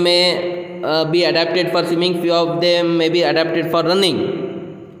of them may be adapted for swimming, few of them may be adapted for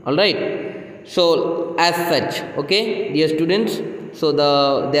running, all right. So as such, okay, dear students, so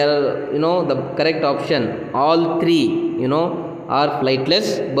there are, the correct option, all 3 are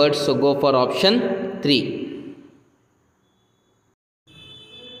flightless birds, so go for option 3.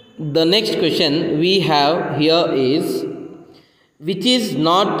 The next question we have here is, which is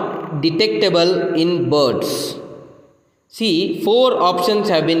not detectable in birds? See, 4 options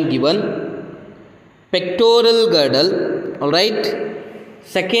have been given. Pectoral girdle, all right.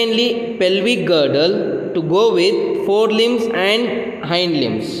 Secondly, pelvic girdle, to go with forelimbs and hind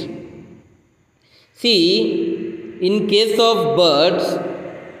limbs. See, in case of birds,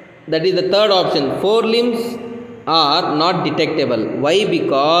 that is the 3rd option, forelimbs are not detectable. Why?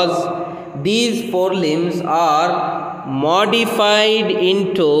 Because these forelimbs are modified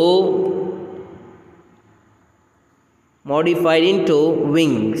into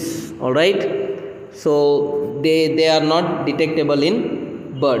wings, all right. So they are not detectable in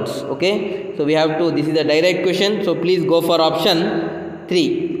birds, okay. So we have to, this is a direct question, so please go for option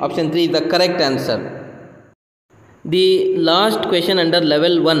 3. Option 3 is the correct answer. The last question under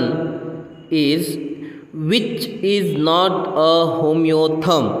level 1 is, which is not a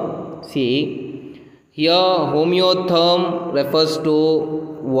homeotherm? See, here homeotherm refers to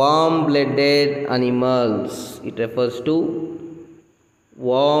warm-blooded animals. It refers to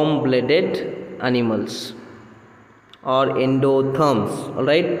warm-blooded animals, or endotherms, all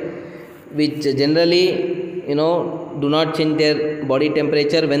right, which generally do not change their body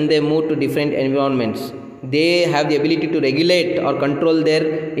temperature when they move to different environments. They have the ability to regulate or control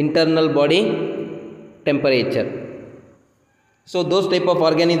their internal body temperature. So those type of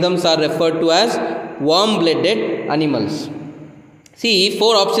organisms are referred to as warm-blooded animals. See,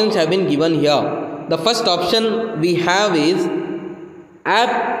 4 options have been given here. The first option we have is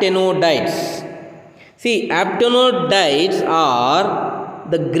aptenoids. See, aptenoids are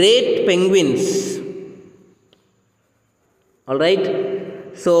the great penguins, all right.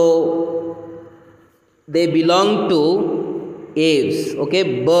 So they belong to aves.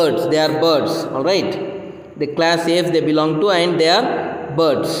 Okay, birds. They are birds. All right. The class aves they belong to, and they are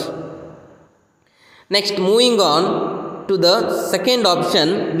birds. Next, moving on to the second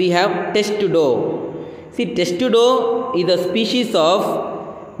option, we have testudo. See, testudo is a species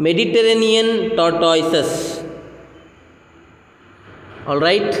of Mediterranean tortoises. All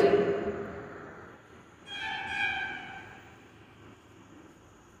right.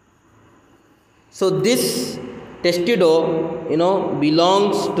 So this testudo,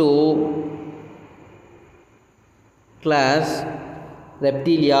 belongs to class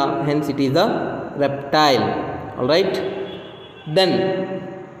Reptilia, hence it is a reptile. All right.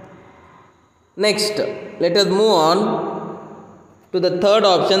 Then next, let us move on to the third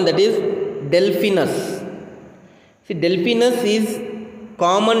option, that is Delphinus. See, Delphinus is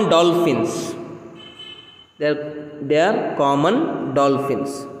common dolphins. They are common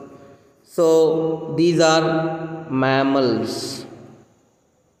dolphins. So these are mammals.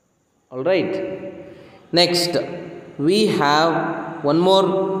 All right. Next, we have one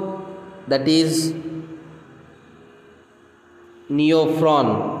more, that is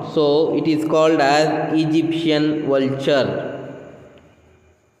Neophron. So it is called as Egyptian vulture.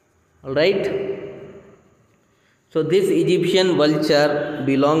 All right. So this Egyptian vulture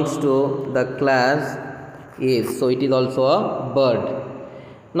belongs to the class Aves. So it is also a bird.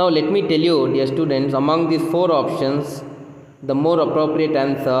 Now let me tell you, dear students, among these four options, the more appropriate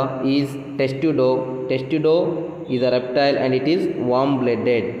answer is testudo. Testudo is a reptile and it is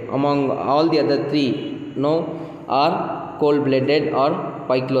warm-blooded. Among all the other three, are cold-blooded or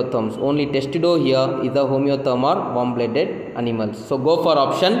poikilotherms. Only testudo here is a homeotherm or warm-blooded animals. So go for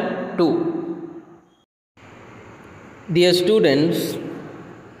option 2. Dear students,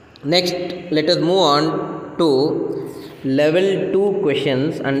 next let us move on to level 2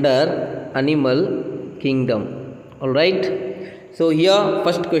 questions under animal kingdom. All right. So here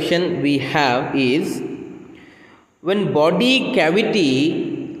first question we have is, when body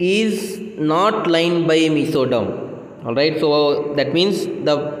cavity is not lined by mesoderm. All right. So that means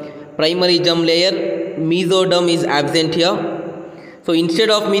the primary germ layer, mesoderm is absent here. So instead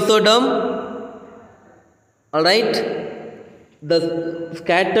of mesoderm, all right, the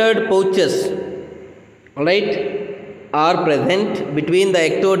scattered pouches, all right, are present between the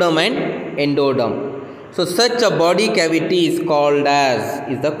ectoderm and endoderm. So such a body cavity is called as,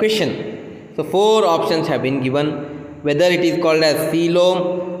 is the question. So four options have been given, whether it is called as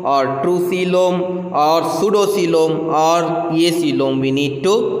coelom or true coelom or pseudocoelom or acoelom, we need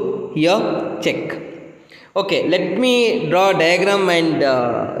to here check. Okay, let me draw a diagram and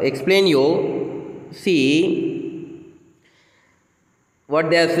explain you. See what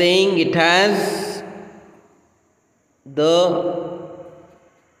they are saying. It has the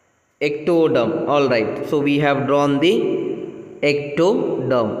ectoderm. All right. So we have drawn the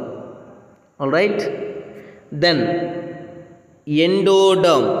ectoderm. All right. Then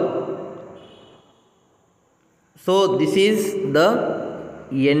endoderm. So this is the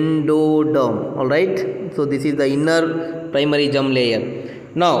endoderm. All right. So this is the inner primary germ layer.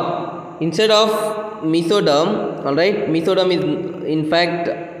 Now instead of mesoderm, all right, mesoderm is in fact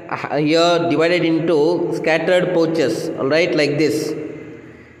here divided into scattered pouches. All right, like this.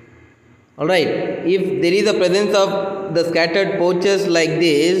 All right, if there is a presence of the scattered pouches like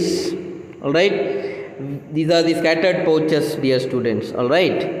this, all right, these are the scattered pouches, dear students. All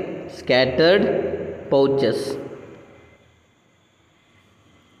right, scattered pouches.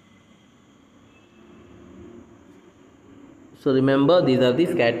 So remember, these are the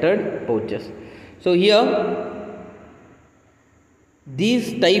scattered pouches. So here,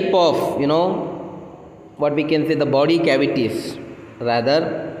 these type of, what we can say, the body cavities,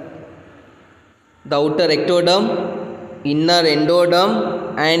 rather the outer ectoderm, inner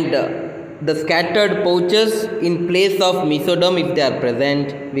endoderm, and the scattered pouches in place of mesoderm, if they are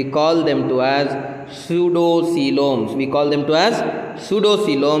present, we call them to as pseudocoeloms. We call them to as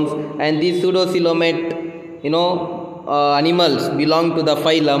pseudocoeloms, and these pseudocoelomate, animals belong to the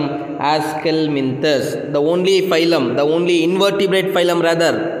phylum Aschelminthes, the only phylum, the only invertebrate phylum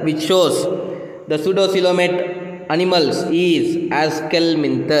rather, which shows the pseudocoelomate animals is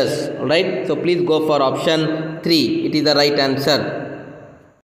Aschelminthes. All right. So please go for option 3. It is the right answer.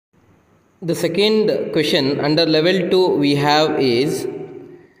 The second question under level 2 we have is,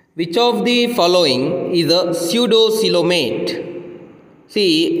 which of the following is a pseudocoelomate?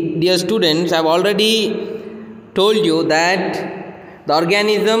 See, dear students, I have already told you that the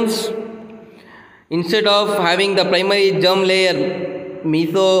organisms, instead of having the primary germ layer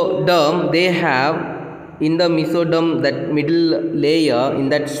mesoderm, they have in the mesoderm, that middle layer, in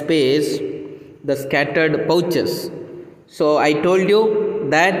that space, the scattered pouches. So I told you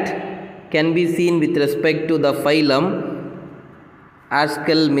that can be seen with respect to the phylum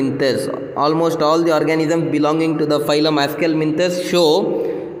Aschelminthes. Almost all the organisms belonging to the phylum Aschelminthes show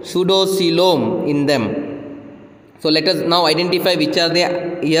pseudocoelom in them. So let us now identify which are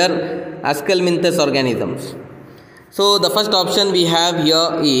the here Aschelminthes organisms. So the first option we have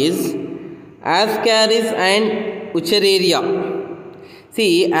here is Ascaris and Wuchereria.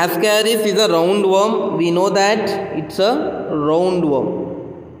 See, Ascaris is a roundworm. We know that it's a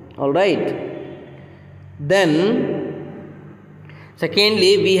roundworm. Alright. Then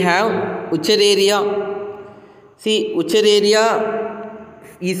secondly we have Wuchereria. See,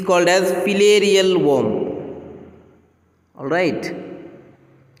 Wuchereria is called as filarial worm. Alright.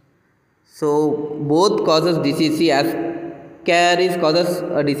 So both causes disease. See, Ascaris causes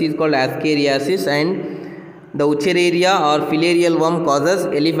a disease called ascariasis, and the Wuchereria or filarial worm causes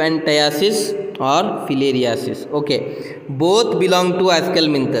elephantiasis or filariasis. Okay, both belong to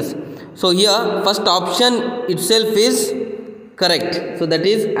Aschelminthes. So here first option itself is correct. So that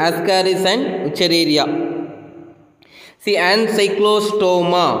is Ascaris and Wuchereria. See,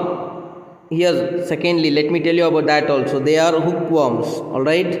 Ancyclostoma. Here secondly, let me tell you about that also. They are hookworms.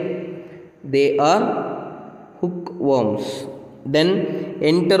 Alright, they are hookworms. Then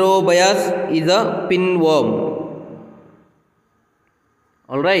Enterobius is a pinworm.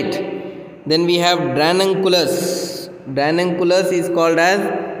 Alright. Then we have Dranunculus. Dranunculus is called as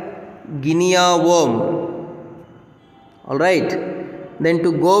guinea worm. Alright. Then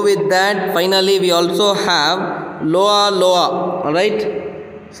to go with that, finally we also have Loa Loa. Alright.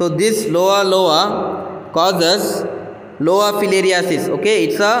 So this Loa Loa causes Loa filariasis. Okay,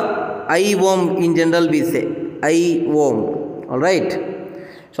 it's a eye worm in general, we say eye worm. Alright.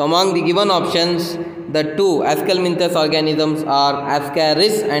 So among the given options, the two Aschelminthes organisms are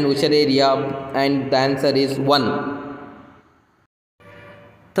Ascaris and Wuchereria, and the answer is 1.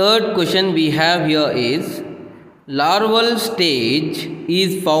 Third question we have here is larval stage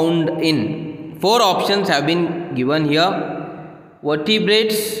is found in. 4 options have been given here: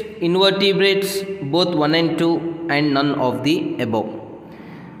 vertebrates, invertebrates, both 1 and 2, and none of the above.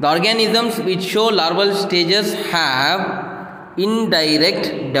 The organisms which show larval stages have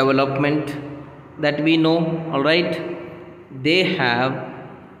indirect development, that we know. Alright, they have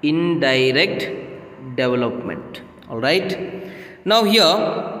indirect development. Alright, now here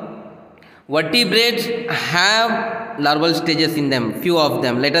vertebrates have larval stages in them, few of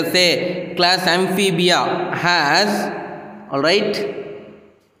them. Let us say class Amphibia has, alright,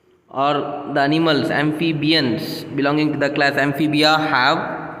 or the animals, amphibians belonging to the class Amphibia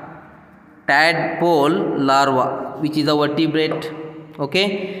have tadpole larva, which is a vertebrate.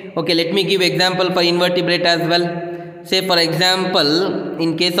 Okay, let me give example for invertebrate as well. Say for example,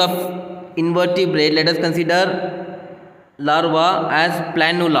 in case of invertebrate, let us consider larva as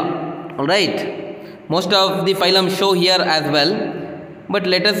planula. Alright, most of the phylum show here as well, but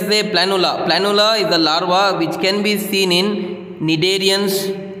let us say planula. Planula is a larva which can be seen in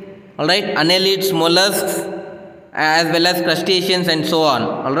cnidarians, alright, annelids, mollusks, as well as crustaceans and so on.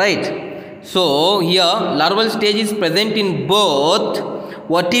 Alright, so here larval stage is present in both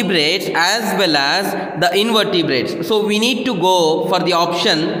vertebrates as well as the invertebrates. So we need to go for the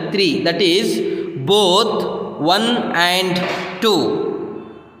option 3, that is both 1 and 2.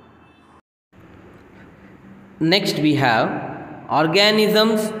 Next we have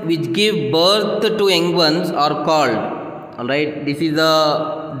organisms which give birth to young ones are called. Alright, this is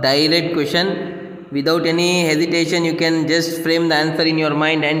a direct question. Without any hesitation, you can just frame the answer in your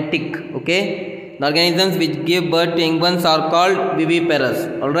mind and tick. Okay, the organisms which give birth to young ones are called viviparous.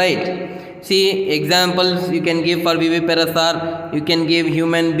 Alright, see examples you can give for viviparous are, you can give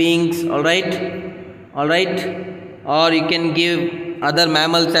human beings. Alright, or you can give other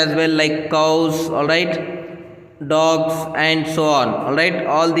mammals as well, like cows, alright, dogs and so on. Alright,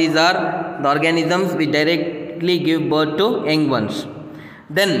 all these are the organisms which directly give birth to young ones.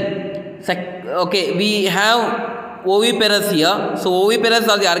 Then okay, we have oviparous here. So oviparous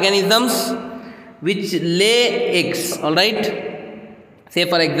are the organisms which lay eggs. Alright, say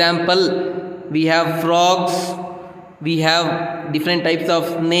for example, we have frogs, we have different types of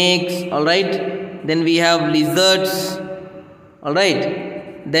snakes. Alright, then we have lizards.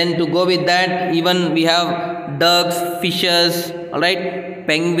 Alright, then to go with that, even we have ducks, fishes, alright,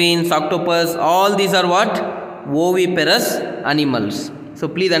 penguins, octopus. All these are what? Oviparous animals. So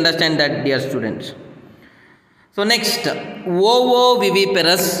please understand that, dear students. So next,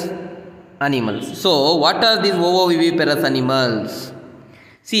 ovoviviparous animals. So what are these ovoviviparous animals?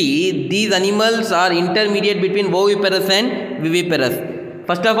 See, these animals are intermediate between oviparous and viviparous.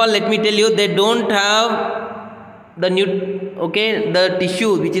 First of all, let me tell you, they don't have the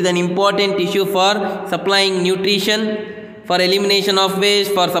tissue, which is an important tissue for supplying nutrition, for elimination of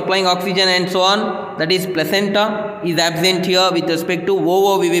waste, for supplying oxygen and so on. That is placenta is absent here with respect to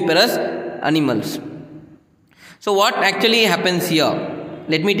ovoviviparous animals. So what actually happens here?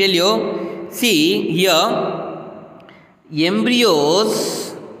 Let me tell you. See here,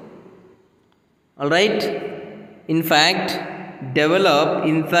 embryos, alright, in fact develop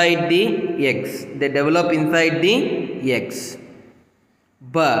inside the eggs. They develop inside the eggs.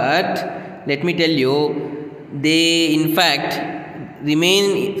 But let me tell you, they in fact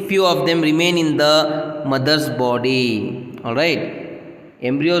remain, few of them remain in the mother's body. Alright.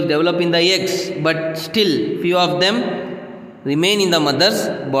 Embryos develop in the eggs, but still few of them remain in the mother's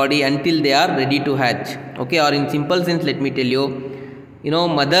body until they are ready to hatch. Okay, or in simple sense, let me tell you,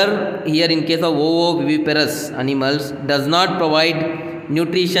 mother here in case of ovoviviparous animals does not provide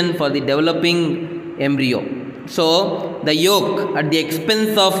nutrition for the developing embryo. So the yolk, at the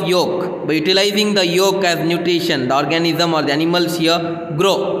expense of yolk, by utilizing the yolk as nutrition, the organism or the animals here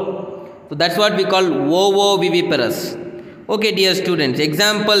grow. So that's what we call ovoviviparous. Okay, dear students,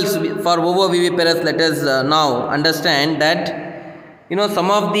 examples for ovoviviparous, let us now understand that, some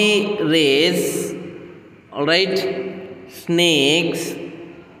of the rays, alright, snakes,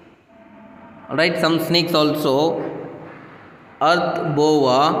 alright, some snakes also, earth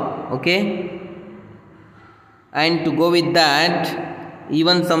boa, okay, and to go with that,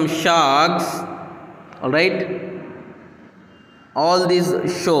 even some sharks, alright, all these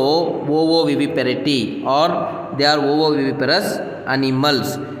show ovoviviparity, or they are ovoviviparous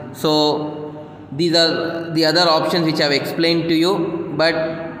animals. So these are the other options which I have explained to you, but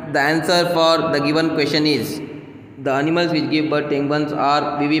the answer for the given question is the animals which give birth to young ones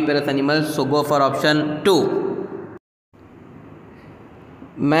are viviparous animals. So go for option 2.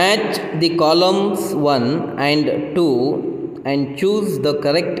 Match the columns 1 and 2 and choose the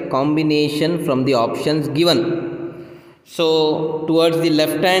correct combination from the options given. So towards the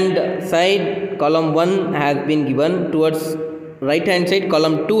left hand side, column 1 has been given, towards right hand side,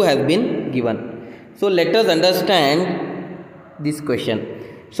 column 2 has been given. So let us understand this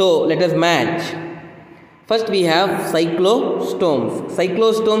question. So let us match. First we have cyclostomes.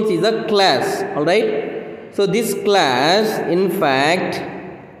 Cyclostomes is a class, alright. So this class in fact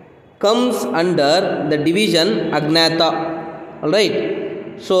comes under the division Agnatha,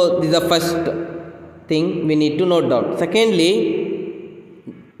 alright. So this is the first thing we need to note down. Secondly,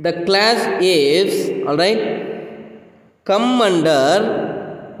 the class apes, alright, come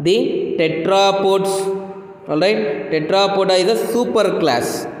under the tetrapods, alright. Tetrapoda is a super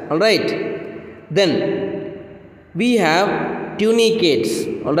class, alright. Then we have tunicates,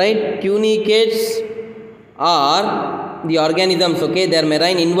 alright. Tunicates are the organisms, okay, they are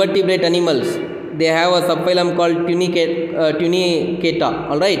marine invertebrate animals. They have a subphylum called Tunicata,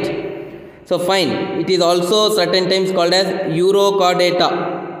 alright. So fine, it is also certain times called as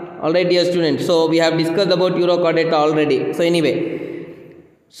Urochordata. Alright, dear students. So we have discussed about Urochordata already. So anyway,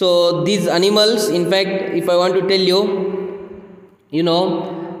 so these animals, in fact, if I want to tell you,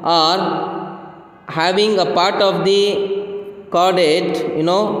 are having a part of the chordate,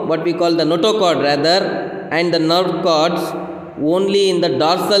 what we call the notochord rather, and the nerve cords only in the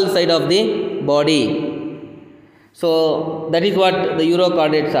dorsal side of the body. So that is what the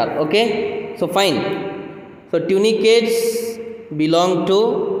urochordates are. Okay, so fine. So tunicates belong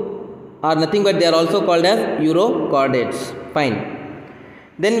to, are nothing but they are also called as urochordates. Fine.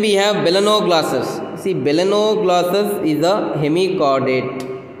 Then we have balanoglossus. See, balanoglossus is a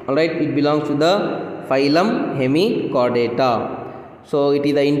hemichordate. Alright, it belongs to the phylum Hemichordata. So it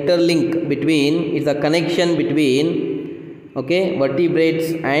is a interlink between, it's a connection between, okay,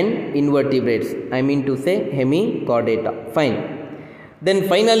 vertebrates and invertebrates. I mean to say Hemichordata. Fine. Then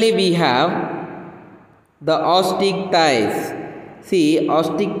finally we have the Osteichthyes. See,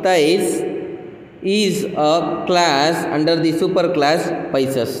 Osteichthyes is a class under the superclass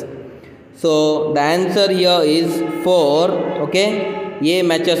Pisces. So the answer here is 4. Okay, A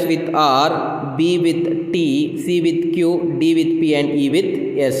matches with R, B with T, C with Q, D with P and E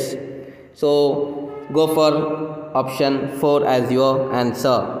with S. So go for option 4 as your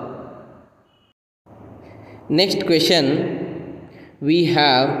answer. Next question we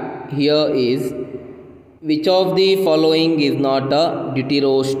have here is, which of the following is not a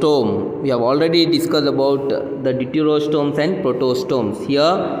deuterostome? We have already discussed about the deuterostomes and protostomes.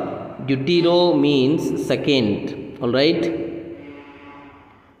 Here deutero means second, alright,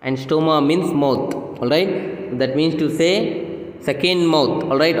 and stoma means mouth, alright. That means to say second mouth,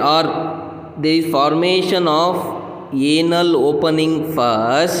 all right, or there is formation of anal opening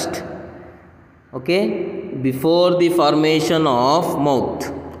first, okay, before the formation of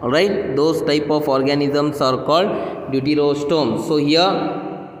mouth, all right, those type of organisms are called deuterostomes. So here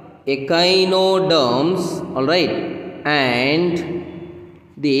echinoderms, all right, and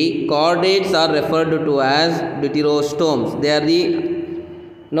the chordates are referred to as deuterostomes. They are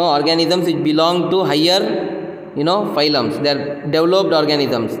the organisms which belong to higher phylums. They are developed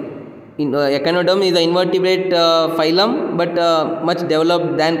organisms. Echinoderm is an invertebrate phylum, but much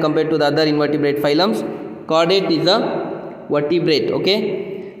developed than compared to the other invertebrate phylums. Chordate is a vertebrate.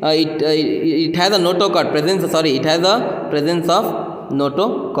 Okay, it has a notochord presence. It has a presence of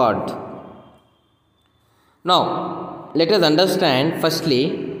notochord. Now let us understand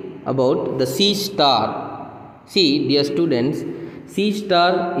firstly about the sea star. See, dear students, sea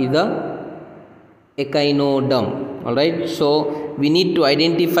star is a echinoderm, all right. So we need to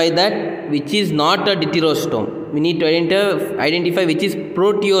identify that which is not a deuterostome. We need to identify which is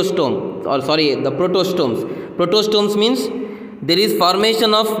proteostome, or the protostomes. Protostomes means there is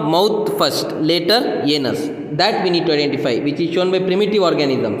formation of mouth first, later anus. That we need to identify, which is shown by primitive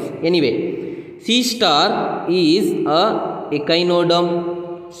organisms. Anyway, sea star is a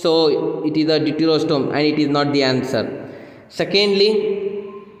echinoderm, so it is a deuterostome, and it is not the answer. Secondly,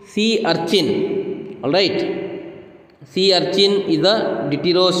 sea urchin, all right. Sea urchin is a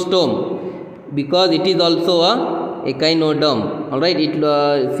deuterostome because it is also a echinoderm, all right.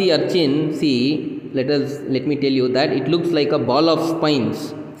 Sea urchin, let me tell you that it looks like a ball of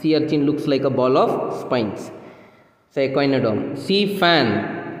spines. Sea urchin looks like a ball of spines. So echinoderm. Sea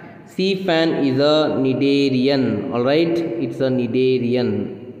fan is a cnidarian, all right. It's a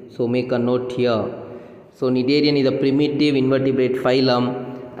cnidarian, so make a note here. So cnidarian is a primitive invertebrate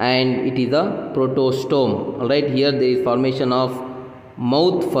phylum, and it is a protostome, all right. Here there is formation of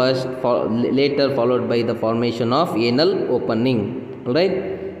mouth first, later followed by the formation of anal opening, all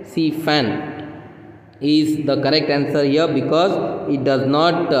right. Sea fan is the correct answer here because it does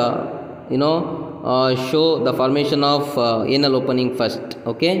not show the formation of anal opening first,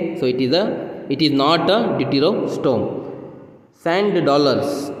 okay. So it is not a deuterostome. Sand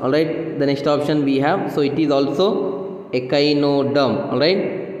dollars, all right, the next option we have. So it is also echinoderm, all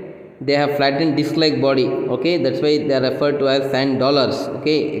right. They have flattened disc-like body, okay, that's why they are referred to as sand dollars,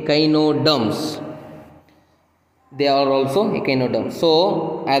 okay. Echinoderms, they are also echinoderms.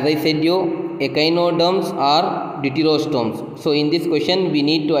 So as I said you, echinoderms are deuterostomes. So in this question we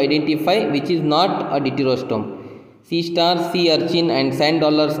need to identify which is not a deuterostome. Sea star, sea urchin and sand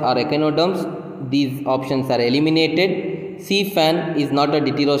dollars are echinoderms. These options are eliminated. Sea fan is not a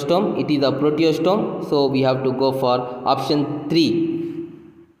deuterostome, it is a proteostome, so we have to go for option 3.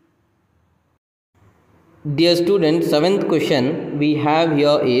 Dear students, 7th question we have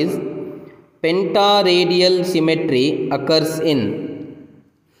here is pentaradial symmetry occurs in,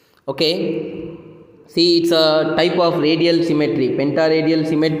 okay. See, it's a type of radial symmetry. Pentaradial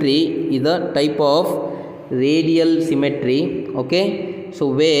symmetry is a type of radial symmetry, okay. So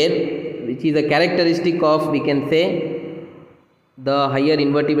which is a characteristic of, we can say, the higher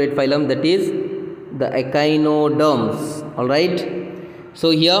invertebrate phylum, that is the echinoderms, all right. So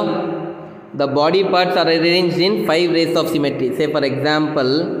here the body parts are arranged in 5 rays of symmetry. Say for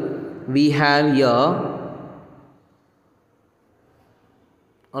example, we have here,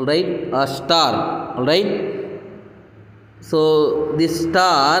 all right, a star, all right. So this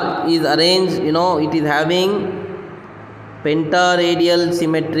star is arranged, it is having pentaradial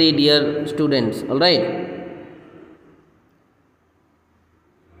symmetry, dear students, all right.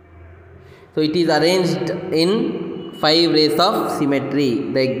 So it is arranged in 5 rays of symmetry.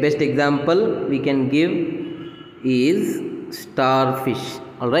 The best example we can give is starfish,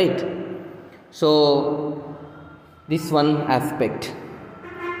 all right. So this one aspect,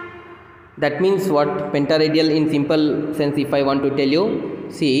 that means what? Pentaradial in simple sense, if I want to tell you,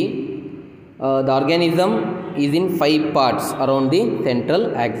 see, the organism is in 5 parts around the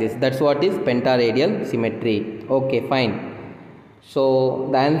central axis. That's what is pentaradial symmetry. Okay, fine. So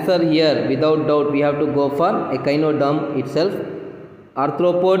the answer here, without doubt, we have to go for echinoderm itself.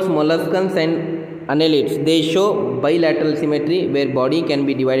 Arthropods, molluscans and annelids, they show bilateral symmetry where body can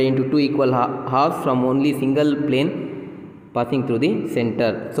be divided into 2 equal halves from only single plane passing through the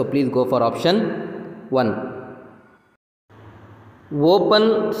center. So please go for option 1.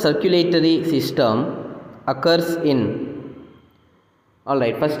 Open circulatory system occurs in,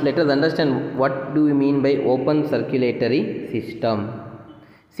 alright, first let us understand what do we mean by open circulatory system.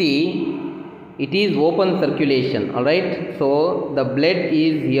 See, it is open circulation, alright. So the blood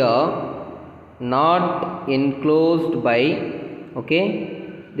is here not enclosed by Okay,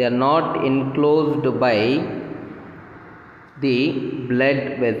 they are not enclosed by the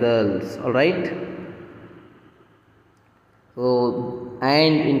blood vessels. All right. So,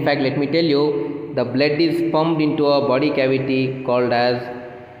 and in fact, let me tell you, the blood is pumped into a body cavity called as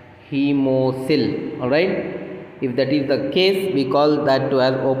hemocoel. All right. If that is the case, we call that to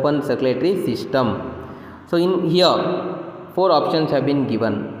as open circulatory system. So in here, 4 options have been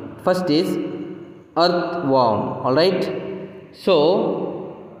given. First is earthworm. All right.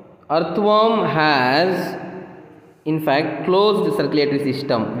 So earthworm has in fact closed circulatory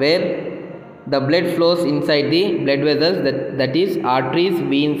system where the blood flows inside the blood vessels, that is arteries,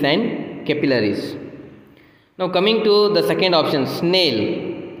 veins and capillaries. Now coming to the second option, snail.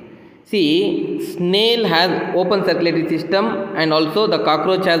 See, snail has open circulatory system and also the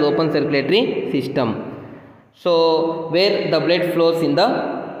cockroach has open circulatory system. So where the blood flows in the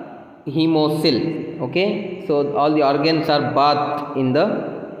hemocoel. Okay, so all the organs are bathed in the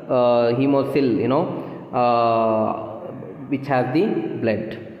hemocoel, which has the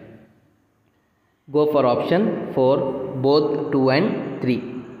blood. Go for option 4, both 2 and 3.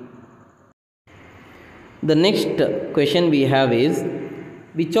 The next question we have is,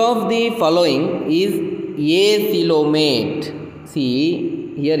 which of the following is acoelomate?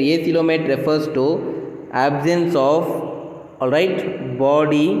 See, here acoelomate refers to absence of, alright,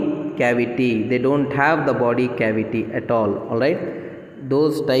 body cavity. They don't have the body cavity at all. Alright,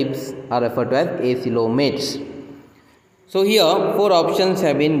 those types are referred to as acoelomates. So here 4 options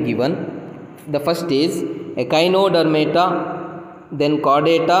have been given. The first is echinodermata, then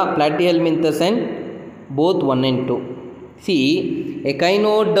chordata, platyhelminthes and both 1 and 2. See,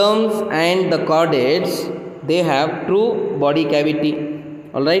 echinoderms and the chordates, they have true body cavity.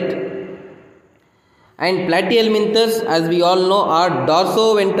 Alright. And platyhelminthes, as we all know, are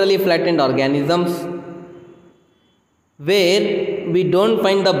dorso-ventrally flattened organisms where we don't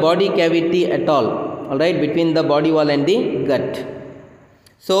find the body cavity at all. Alright, between the body wall and the gut.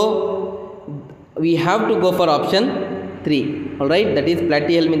 So we have to go for option 3. Alright, that is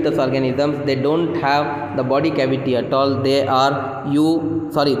platyhelminthes organisms. They don't have the body cavity at all. They are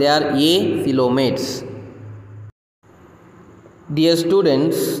acoelomates. Dear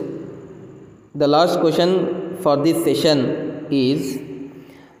students, the last question for this session is,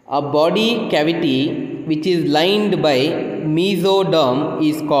 a body cavity which is lined by mesoderm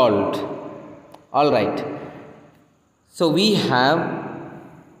is called. Alright, so we have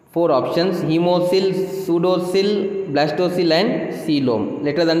 4 options: hemocoel, pseudocoel, blastocoel and coelom.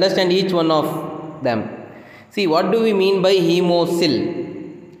 Let us understand each one of them. See, what do we mean by hemocoel?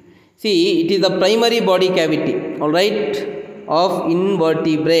 See, it is the primary body cavity, alright, of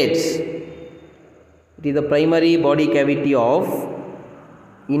invertebrates. It is the primary body cavity of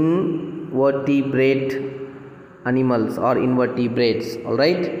invertebrate animals or invertebrates.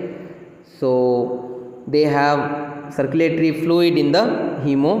 Alright. So they have circulatory fluid in the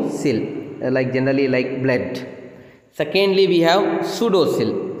hemocoel, like generally like blood. Secondly, we have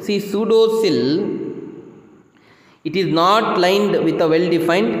pseudocoel. See, pseudocoel, it is not lined with a well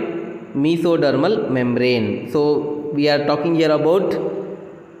defined mesodermal membrane. So we are talking here about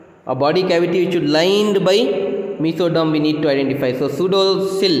a body cavity which is lined by mesoderm. We need to identify. So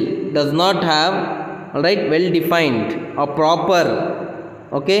pseudocoel does not have, alright, well defined or proper,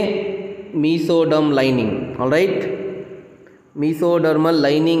 okay, mesoderm lining. Alright, mesodermal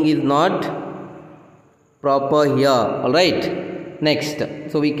lining is not proper here. Alright, next,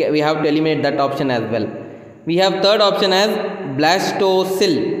 so we have to eliminate that option as well. We have third option as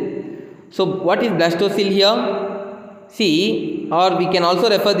blastocoel. So what is blastocoel here? See, or we can also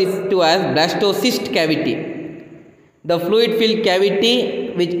refer this to as blastocyst cavity, the fluid filled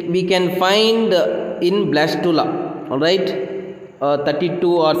cavity which we can find in blastula. Alright,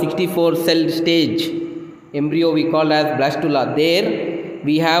 32 or 64 cell stage embryo we call as blastula. There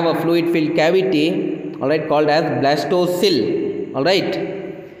we have a fluid filled cavity, alright, called as blastocoel. Alright,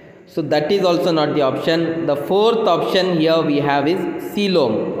 so that is also not the option. The fourth option here we have is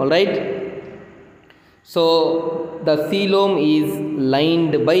coelom. Alright, so the coelom is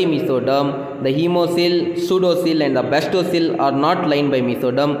lined by mesoderm. The hemocoel, pseudocoel and the blastocoel are not lined by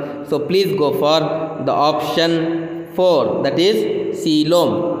mesoderm. So please go for the option 4, that is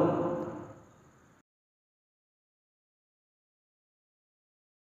coelom.